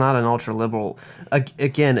 This is not an ultra liberal.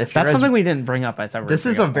 Again, if That's something we didn't bring up. I thought this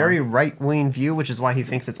is a very right wing view, which is why he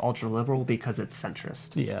thinks it's ultra liberal because it's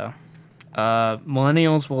centrist. Yeah.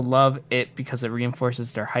 Millennials will love it because it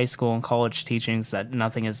reinforces their high school and college teachings that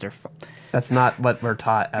nothing is their fault. That's not what we're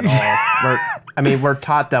taught at all. We're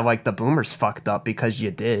taught that like the boomers fucked up because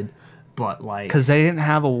you did, but like because they didn't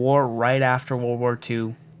have a war right after World War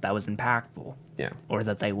II that was impactful. Yeah, or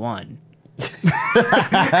that they won. Because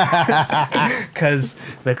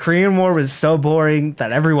the Korean War was so boring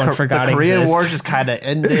that everyone forgot the Korean exists. War just kind of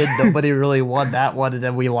ended. Nobody really won that one, and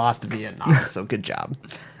then we lost Vietnam. So good job.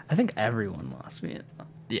 I think everyone lost Vietnam.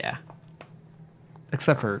 Yeah.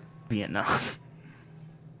 Except for Vietnam.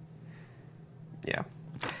 Yeah.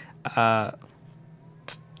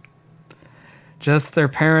 Just their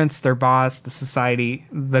parents, their boss, the society,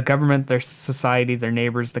 the government, their society, their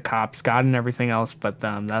neighbors, the cops, God and everything else but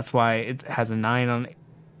them. That's why it has a 9 on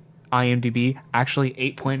IMDb. Actually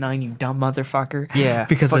 8.9, you dumb motherfucker. Yeah.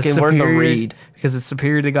 Because it's worth a superior, read. because it's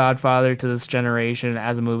superior to Godfather to this generation.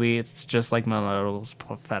 As a movie, it's just like Millennials,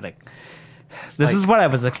 pathetic. This is what I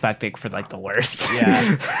was expecting for like the worst.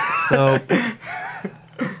 Yeah. So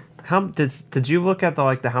how did you look at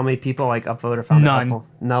the how many people like upvoted or found None. it helpful?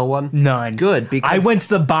 No one? None. Good, because I went to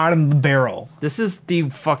the bottom of the barrel. this is the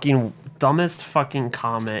fucking dumbest fucking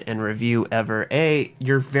comment and review ever.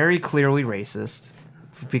 You're very clearly racist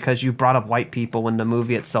because you brought up white people when the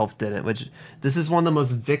movie itself didn't, which this is one of the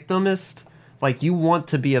most victimist, like you want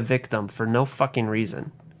to be a victim for no fucking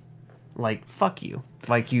reason. Like, fuck you.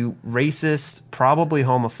 Like, you racist, probably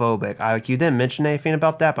homophobic. You didn't mention anything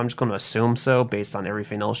about that, but I'm just going to assume so based on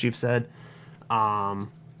everything else you've said.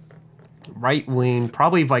 Right wing,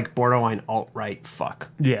 probably like borderline alt-right fuck.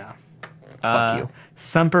 Yeah. Fuck you.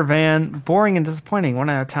 Semper Van, boring and disappointing. 1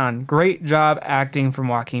 out of 10. Great job acting from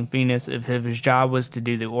Joaquin Phoenix. If his job was to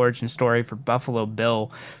do the origin story for Buffalo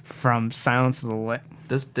Bill from Silence of the Lambs.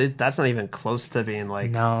 That's not even close to being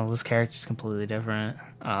like... No, this character's completely different.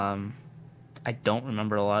 I don't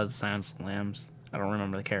remember a lot of the Silence of the Lambs. I don't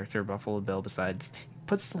remember the character of Buffalo Bill besides he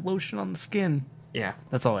puts the lotion on the skin. Yeah.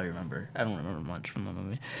 That's all I remember. I don't remember much from the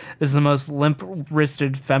movie. This is the most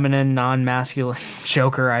limp-wristed, feminine, non-masculine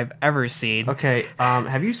Joker I've ever seen. Okay,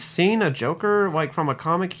 have you seen a Joker, like, from a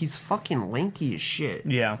comic? He's fucking lanky as shit.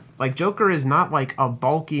 Yeah. Like, Joker is not, like, a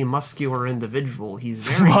bulky, muscular individual. He's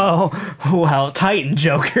very... Well, Titan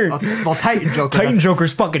Joker. Well, Titan Joker... Titan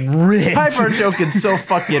Joker's fucking ripped. Titan Joker's so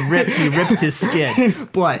fucking ripped, he ripped his skin.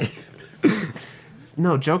 But...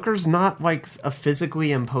 No, Joker's not like a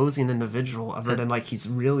physically imposing individual, other than like he's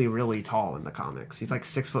really, really tall in the comics. He's like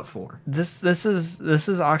 6'4". This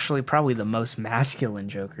is actually probably the most masculine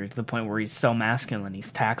Joker, to the point where he's so masculine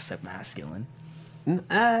he's toxic masculine.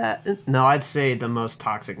 No, I'd say the most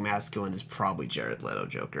toxic masculine is probably Jared Leto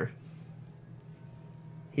Joker.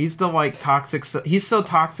 He's the like toxic. He's so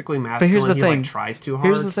toxically masculine. But here's the thing. Like, tries too hard.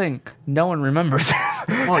 Here's the thing. No one remembers.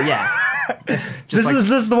 Well, yeah. This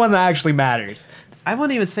is the one that actually matters. I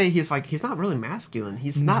wouldn't even say he's not really masculine.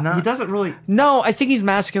 He's not. He doesn't really. No, I think he's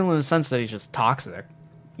masculine in the sense that he's just toxic.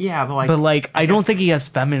 Yeah, but I don't think he has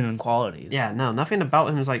feminine qualities. Yeah, no, nothing about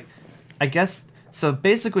him is like. I guess so.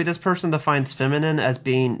 Basically, this person defines feminine as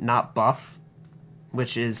being not buff,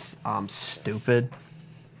 which is stupid.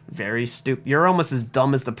 Very stupid. You're almost as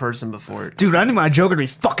dumb as the person before. Dude, I need my Joker to be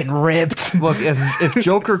fucking ripped. Look, if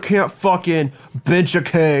Joker can't fucking bench a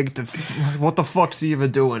keg, what the fuck's he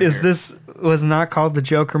even doing If here? this was not called the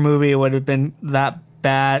Joker movie, it would have been that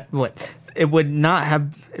bad. What? It would not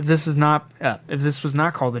have. If this was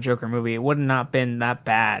not called the Joker movie, it would have not been that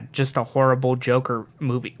bad. Just a horrible Joker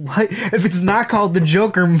movie. What? If it's not called the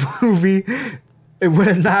Joker movie, it would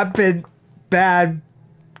have not been bad.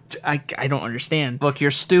 I don't understand. Look,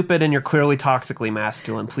 you're stupid and you're clearly toxically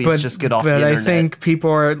masculine. Please just get off the internet. But I think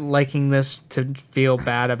people are liking this to feel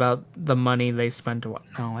bad about the money they spent. No,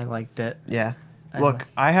 I liked it. Yeah. Look,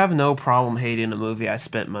 I have no problem hating a movie I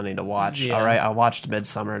spent money to watch. Yeah. All right, I watched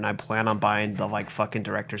Midsummer and I plan on buying the like fucking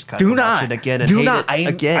director's cut. Do to not watch it again and do hate not. it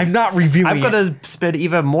again. I'm not reviewing. I'm gonna spend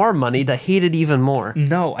even more money to hate it even more.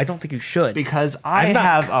 No, I don't think you should. Because I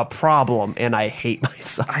have a problem and I hate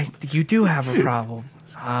myself. You do have a problem.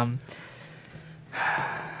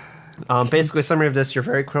 Basically, summary of this: you're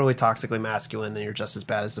very clearly toxically masculine, and you're just as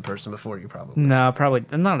bad as the person before you. Probably. No, probably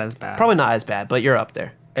not as bad. Probably not as bad, but you're up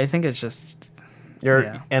there. I think it's just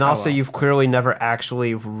And also, you've clearly never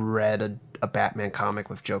actually read a Batman comic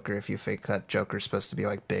with Joker. If you think that Joker's supposed to be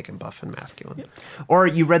like big and buff and masculine, or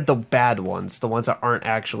you read the bad ones, the ones that aren't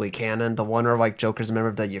actually canon. The one where like Joker's a member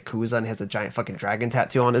of the Yakuza and has a giant fucking dragon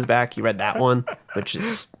tattoo on his back. You read that one, which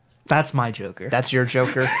is. That's my Joker. That's your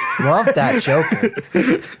Joker. Love that Joker.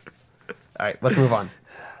 All right, let's move on.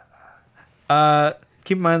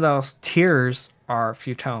 Keep in mind those tears are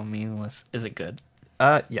futile and meaningless. Is it good?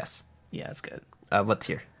 Yes. Yeah, it's good. What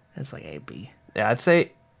tier? It's like A, B. Yeah, I'd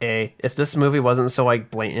say A. If this movie wasn't so like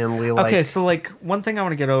blatantly like. Okay, so like one thing I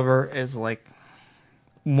want to get over is like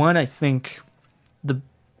one. I think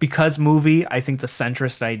because movie, I think the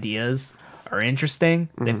centrist ideas are interesting.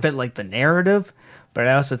 They fit like the narrative. But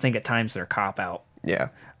I also think at times they're a cop out. Yeah.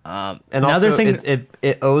 And another also, thing,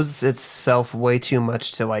 it owes itself way too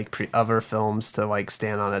much to like other films to like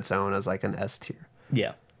stand on its own as like an S tier.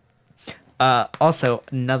 Yeah. Also,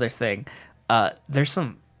 another thing, there's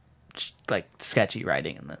some like sketchy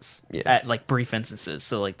writing in this. Yeah. At like brief instances.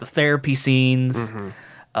 So like the therapy scenes.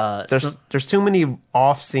 There's too many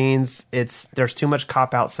off scenes. There's too much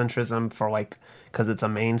cop out centrism for like because it's a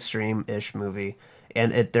mainstream ish movie.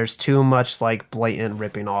 And there's too much like blatant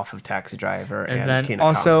ripping off of Taxi Driver and then King of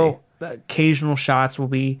also Comedy. the occasional shots will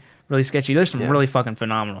be really sketchy. There's some really fucking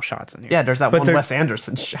phenomenal shots in here. Yeah, there's that one Wes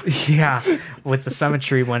Anderson shot. Yeah, with the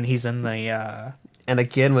cemetery when he's in the. And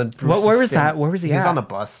again, when Bruce where was that? Where was he? He was at? on a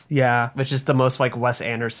bus. Yeah, Which is the most like Wes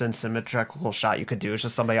Anderson symmetrical shot you could do. It's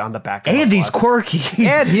just somebody on the back of and a he's bus. quirky.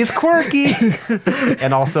 And he's quirky.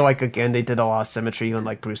 And also like again, they did a lot of symmetry when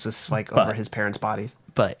like Bruce was like over his parents' bodies.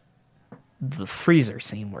 But the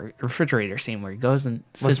refrigerator scene where he goes and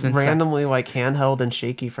Was sits inside. randomly like handheld and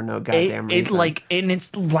shaky for no goddamn reason.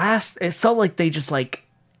 It felt like they just like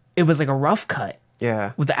it was like a rough cut.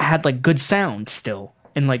 Yeah. That had like good sound still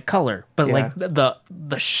and like color, but Yeah. like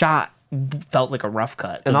the shot felt like a rough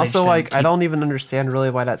cut. And They also just like didn't I don't even understand really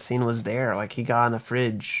why that scene was there. Like he got in the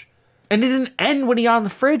fridge. and it didn't end when he got on the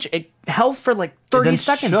fridge. It held for like 30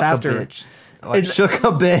 seconds after. Like shook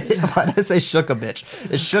a bit. Why did I say shook a bitch?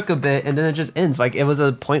 It shook a bit and then it just ends. Like it was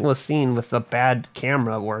a pointless scene with a bad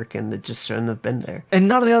camera work and it just shouldn't have been there. And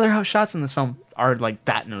none of the other shots in this film are like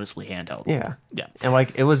that noticeably handheld. Yeah. Yeah. And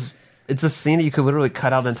like it's a scene that you could literally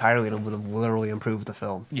cut out entirely and it would have literally improved the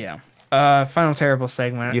film. Yeah. Final terrible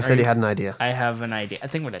segment. You said you had an idea. I have an idea. I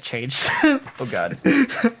think we're gonna change. Oh god.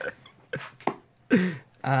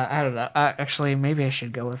 I don't know. Actually, maybe I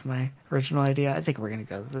should go with my original idea. I think we're gonna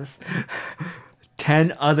go with this.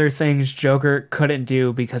 10 other things Joker couldn't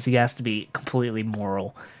do because he has to be completely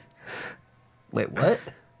moral. Wait, what?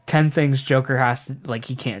 10 things Joker has to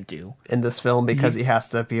he can't do In this film because he has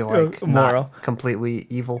to be like moral, not completely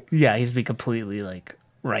evil. Yeah, he has to be completely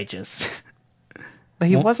righteous. But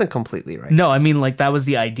he wasn't completely right. No, I mean that was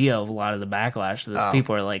the idea of a lot of the backlash. That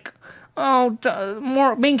people are like,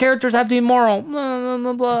 more main characters have to be moral. Blah, blah,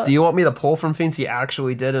 blah, blah. Do you want me to pull from things he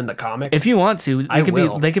actually did in the comics? If you want to, I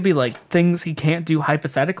will. They could be like things he can't do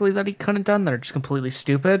hypothetically that he couldn't done that are just completely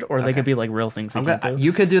stupid, or they could be like real things he can't do.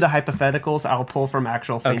 You could do the hypotheticals. I'll pull from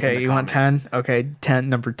actual things. Okay, in the you comics. want 10? Okay, 10.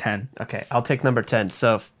 Number 10. Okay, I'll take number 10.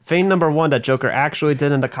 So, thing number 1 that Joker actually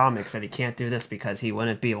did in the comics that he can't do this because he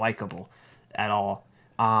wouldn't be likable at all.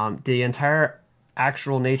 The entire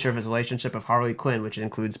actual nature of his relationship with Harley Quinn, which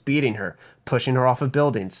includes beating her, pushing her off of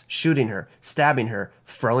buildings, shooting her, stabbing her,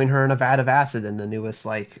 throwing her in a vat of acid in the newest,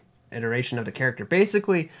 iteration of the character.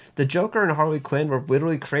 Basically, the Joker and Harley Quinn were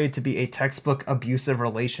literally created to be a textbook abusive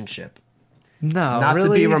relationship. No, Not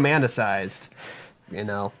really? to be romanticized.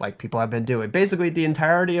 Like people have been doing. Basically, the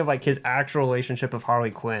entirety of his actual relationship with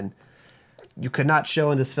Harley Quinn, you could not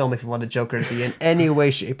show in this film if you wanted Joker to be in any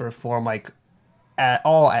way, shape, or form at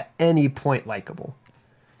all at any point likable.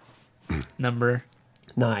 Number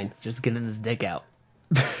 9. just getting his dick out.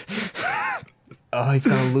 Oh, he's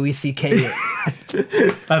gonna Louis C.K.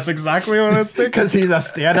 it That's exactly what I was thinking. because he's a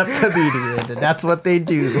stand-up comedian, and that's what they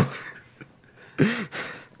do.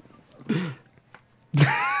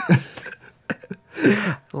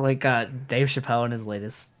 Like Dave Chappelle in his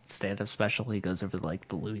latest stand-up special, he goes over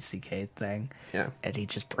the Louis C.K. thing, Yeah. and he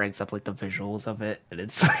just brings up the visuals of it, and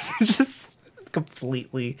it's just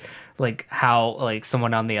completely how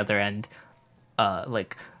someone on the other end,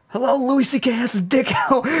 hello, Louis C.K. has his dick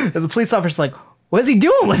out, and the police officer's like, what is he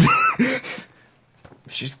doing with it?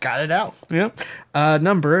 She's got it out. Yep.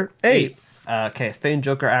 Number 8. Okay, Fane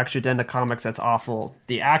Joker actually did in the comics. That's awful.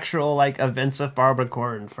 The actual events with Barbara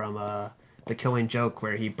Gordon from The Killing Joke,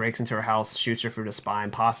 where he breaks into her house, shoots her through the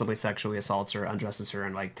spine, possibly sexually assaults her, undresses her,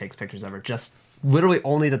 and takes pictures of her, just literally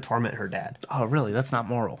only to torment her dad. Oh, really? That's not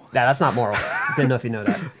moral. Yeah, that's not moral. Didn't know if you know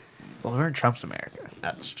that. Well, we're in Trump's America.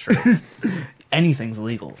 That's true. Anything's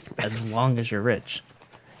legal as long as you're rich.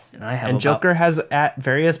 And I have. And Joker has at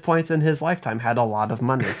various points in his lifetime had a lot of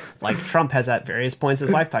money. Like Trump has at various points in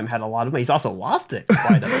his lifetime had a lot of money. He's also lost it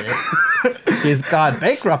quite a bit. He's gone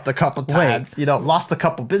bankrupt a couple times. Lost a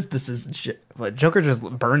couple businesses and shit. But Joker just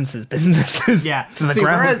burns his businesses. Yeah, to the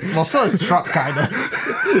ground. So does Trump, kind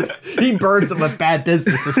of. He burns them with bad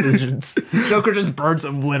business decisions. Joker just burns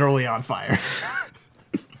them literally on fire.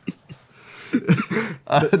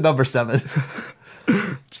 Number 7.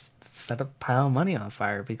 Set a pile of money on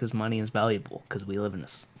fire because money is valuable because we live in a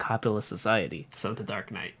capitalist society. So the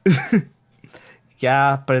Dark Knight.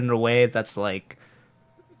 Yeah, but in a way that's like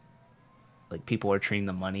people are treating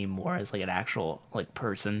the money more as an actual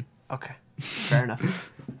person. Okay, fair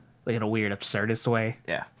enough. In a weird absurdist way.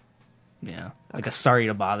 Yeah. Yeah. Like a sorry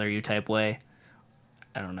to bother you type way.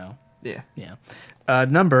 I don't know. Yeah. Yeah.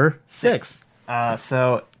 Number 6.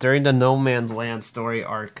 So during the No Man's Land story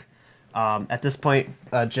arc, at this point,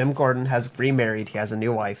 Jim Gordon has remarried. He has a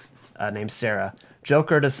new wife named Sarah.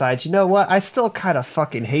 Joker decides, you know what? I still kind of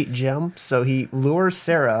fucking hate Jim. So he lures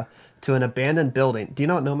Sarah to an abandoned building. Do you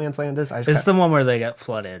know what No Man's Land is? It's the one where they get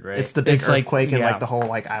flooded, right? It's the big earthquake and the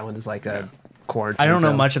whole island is a quarantine I don't know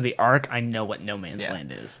zone. much of the arc. I know what No Man's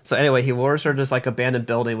Land is. So anyway, he lures her to this abandoned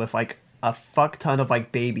building with a fuck ton of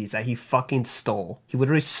babies that he fucking stole. He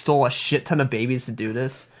literally stole a shit ton of babies to do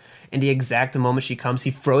this. In the exact moment she comes,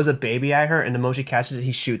 he throws a baby at her, and the moment she catches it,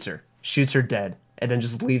 he shoots her dead, and then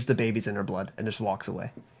just leaves the babies in her blood and just walks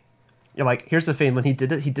away. You're here's the thing, when he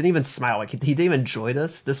did it, he didn't even smile. He didn't even enjoy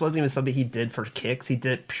this. This wasn't even something he did for kicks. He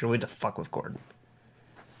did it purely to fuck with Gordon.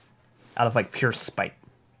 Out of pure spite.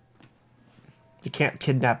 You can't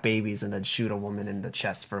kidnap babies and then shoot a woman in the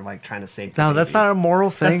chest for trying to save the No, babies. that's not a moral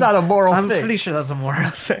thing. That's not a moral I'm thing. pretty sure that's a moral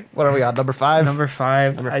thing. What are we on? Number 5? Number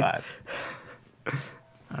 5. Number 5.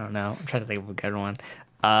 I don't know. I'm trying to think of a good one.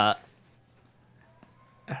 I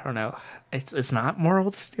don't know. It's not moral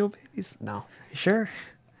to steal babies. No. You sure?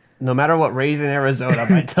 No matter what raised in Arizona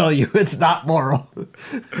might tell you, it's not moral.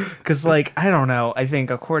 Because I don't know. I think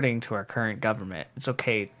according to our current government, it's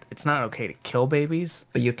okay. It's not okay to kill babies.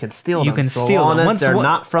 But you can steal them. You can so steal long them. as they're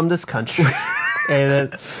not from this country.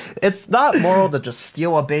 And it's not moral to just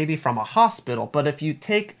steal a baby from a hospital, but if you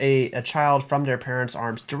take a child from their parents'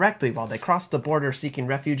 arms directly while they cross the border seeking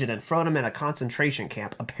refuge and then throw them in a concentration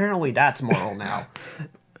camp, apparently that's moral now.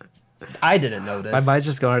 I didn't know this. My mind's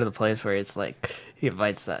just going to the place where it's he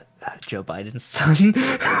invites that Joe Biden's son,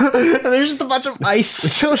 and there's just a bunch of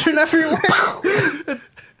ICE children everywhere.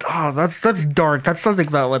 Oh, that's dark. That's something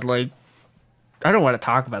that would I don't want to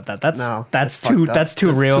talk about that. That's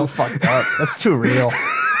too real. Too fucked up. That's too real.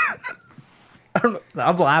 I don't know.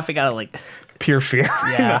 I'm laughing out of pure fear.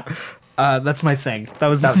 Yeah. That's my thing. That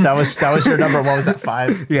was That was your number. What was that?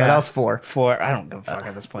 5? Yeah. That was 4. 4. I don't give a fuck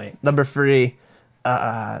at this point. Number 3.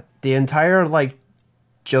 The entire like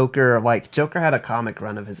Joker had a comic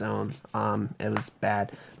run of his own. It was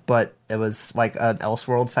bad, but it was like an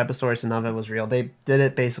Elseworlds type of story, so none of it was real. They did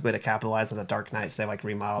it basically to capitalize on the Dark Knight. So they like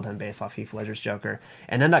remodeled him based off Heath Ledger's Joker.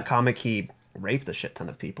 And in that comic, he raped a shit ton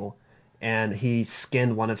of people, and he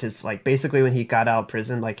skinned one of his like basically when he got out of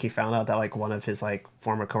prison, like he found out that like one of his like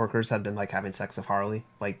former coworkers had been like having sex with Harley,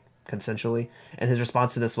 like consensually, and his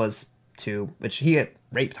response to this was which he had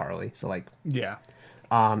raped Harley, so like Yeah.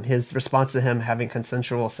 His response to him having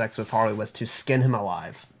consensual sex with Harley was to skin him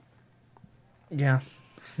alive. Yeah.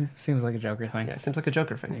 Seems like a Joker thing. Yeah, it seems like a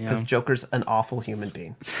Joker thing. Yeah. Because Joker's an awful human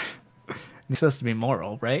being. He's supposed to be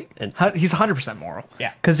moral, right? And- He's 100% moral.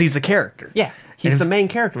 Yeah. Because he's a character. Yeah, he's the main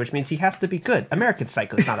character, which means he has to be good. American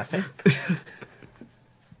Psycho is not a thing.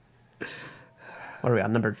 What are we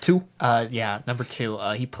on, number 2? Yeah, number 2.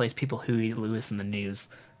 He plays people Huey Lewis in the news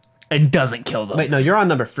and doesn't kill them. Wait, no, you're on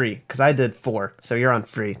number 3, because I did 4, so you're on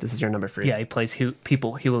 3. This is your number 3. Yeah, he plays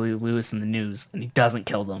people Huey Lewis in the news, and he doesn't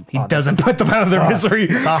kill them. He doesn't put them out of their misery.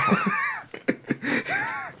 It's awful.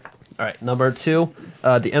 All right, number 2,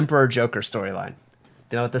 the Emperor Joker storyline.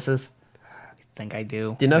 Do you know what this is? I think I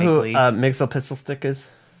do. Do you know vaguely. who Mixel Pixelstick is?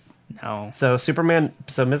 No. So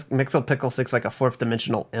Mixel Pixelstick's like a 4th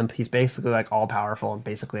dimensional imp. He's basically like all powerful and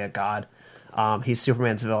basically a god. He's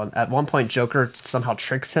Superman's villain. At one point, Joker somehow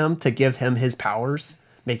tricks him to give him his powers,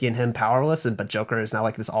 making him powerless. But Joker is now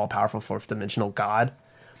like this all powerful 4th dimensional god.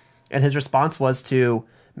 And his response was to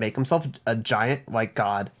make himself a giant like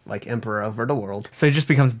god, like emperor over the world. So he just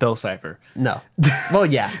becomes Bill Cipher. No. Well,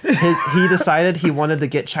 yeah. He decided he wanted to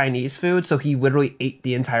get Chinese food, so he literally ate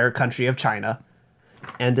the entire country of China.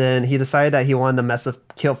 And then he decided that he wanted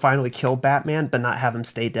to finally kill Batman, but not have him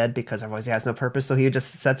stay dead because otherwise he has no purpose. So he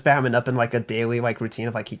just sets Batman up in like a daily like routine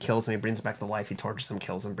of like he kills him, he brings him back to life, he tortures him,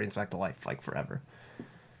 kills him, brings him back to life like forever.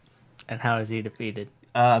 And how is he defeated?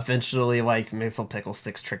 Eventually, like Mixel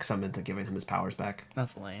Picklesticks tricks him into giving him his powers back.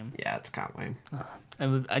 That's lame. Yeah, it's kind of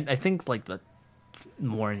lame. I think like the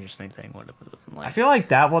more interesting thing would have been like I feel like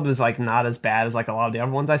that one was like not as bad as like a lot of the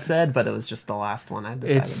other ones I said, but it was just the last one I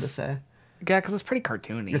decided to say. yeah, because it's pretty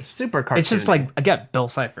cartoony. It's super cartoony. It's just like again Bill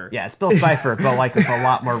Cipher. Yeah, it's Bill Cipher, but like with a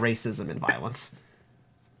lot more racism and violence.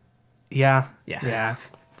 Yeah. Yeah.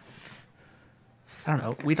 I don't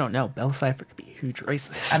know. We don't know. Bill Cipher could be a huge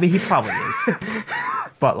racist. I mean, he probably is,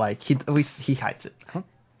 but like at least he hides it.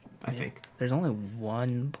 I think. There's only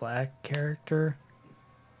one black character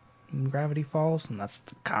in Gravity Falls, and that's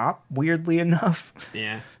the cop. Weirdly enough.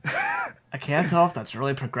 Yeah. I can't tell if that's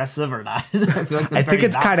really progressive or not. I feel like I think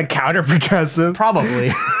it's kind of counter-progressive.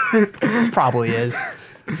 probably. It probably is.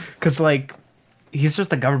 Because, like, he's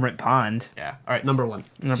just a government pond. Yeah. All right. Number 1.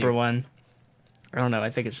 Number 1. I don't know. I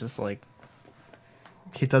think it's just, like...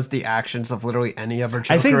 He does the actions of literally any other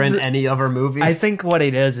I think Joker in any other movie. I think what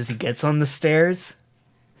it is he gets on the stairs.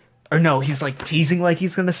 Or no, he's, like, teasing like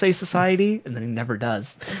he's going to say society, and then he never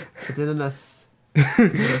does. But then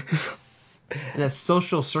in a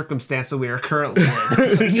social circumstance that we are currently in.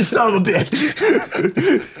 So you son of a bitch.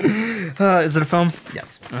 Is it a film?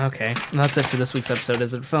 Yes. Okay. And that's it for this week's episode.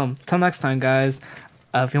 Is it a film? Till next time, guys.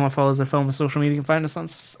 If you want to follow Is It a Film on social media, you can find us on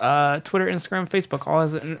Twitter, Instagram, Facebook,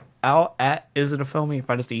 all at Is It a Film. You can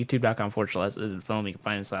find us at youtube.com/Is It a Film. You can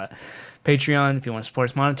find us at Patreon if you want to support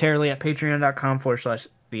us monetarily at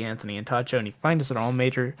patreon.com/The Anthony and Todd Show. And you can find us at all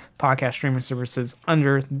major podcast streaming services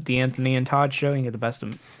under The Anthony and Todd Show. You can get the best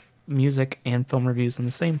of music and film reviews in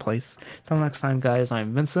the same place. Till next time, guys,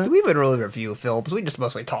 I'm Vincent. We would really review films. We just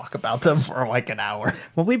mostly talk about them for like an hour.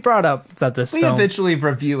 Well, we brought up that this We film... eventually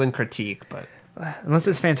review and critique, but... Unless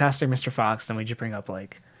it's Fantastic Mr. Fox, then we just bring up,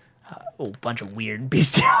 like, a bunch of weird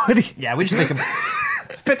bestiality. Yeah, we just make a...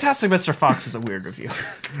 Fantastic Mr. Fox is a weird review.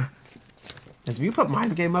 Have you put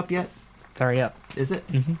Mind Game up yet? Sorry, up. Is it?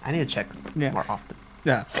 I need to check more often.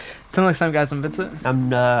 Yeah. Till next time, guys, I'm Vincent. I'm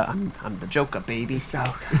the Joker, baby.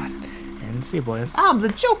 Oh, God. And see you, boys. I'm the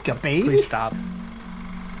Joker, baby. Please stop.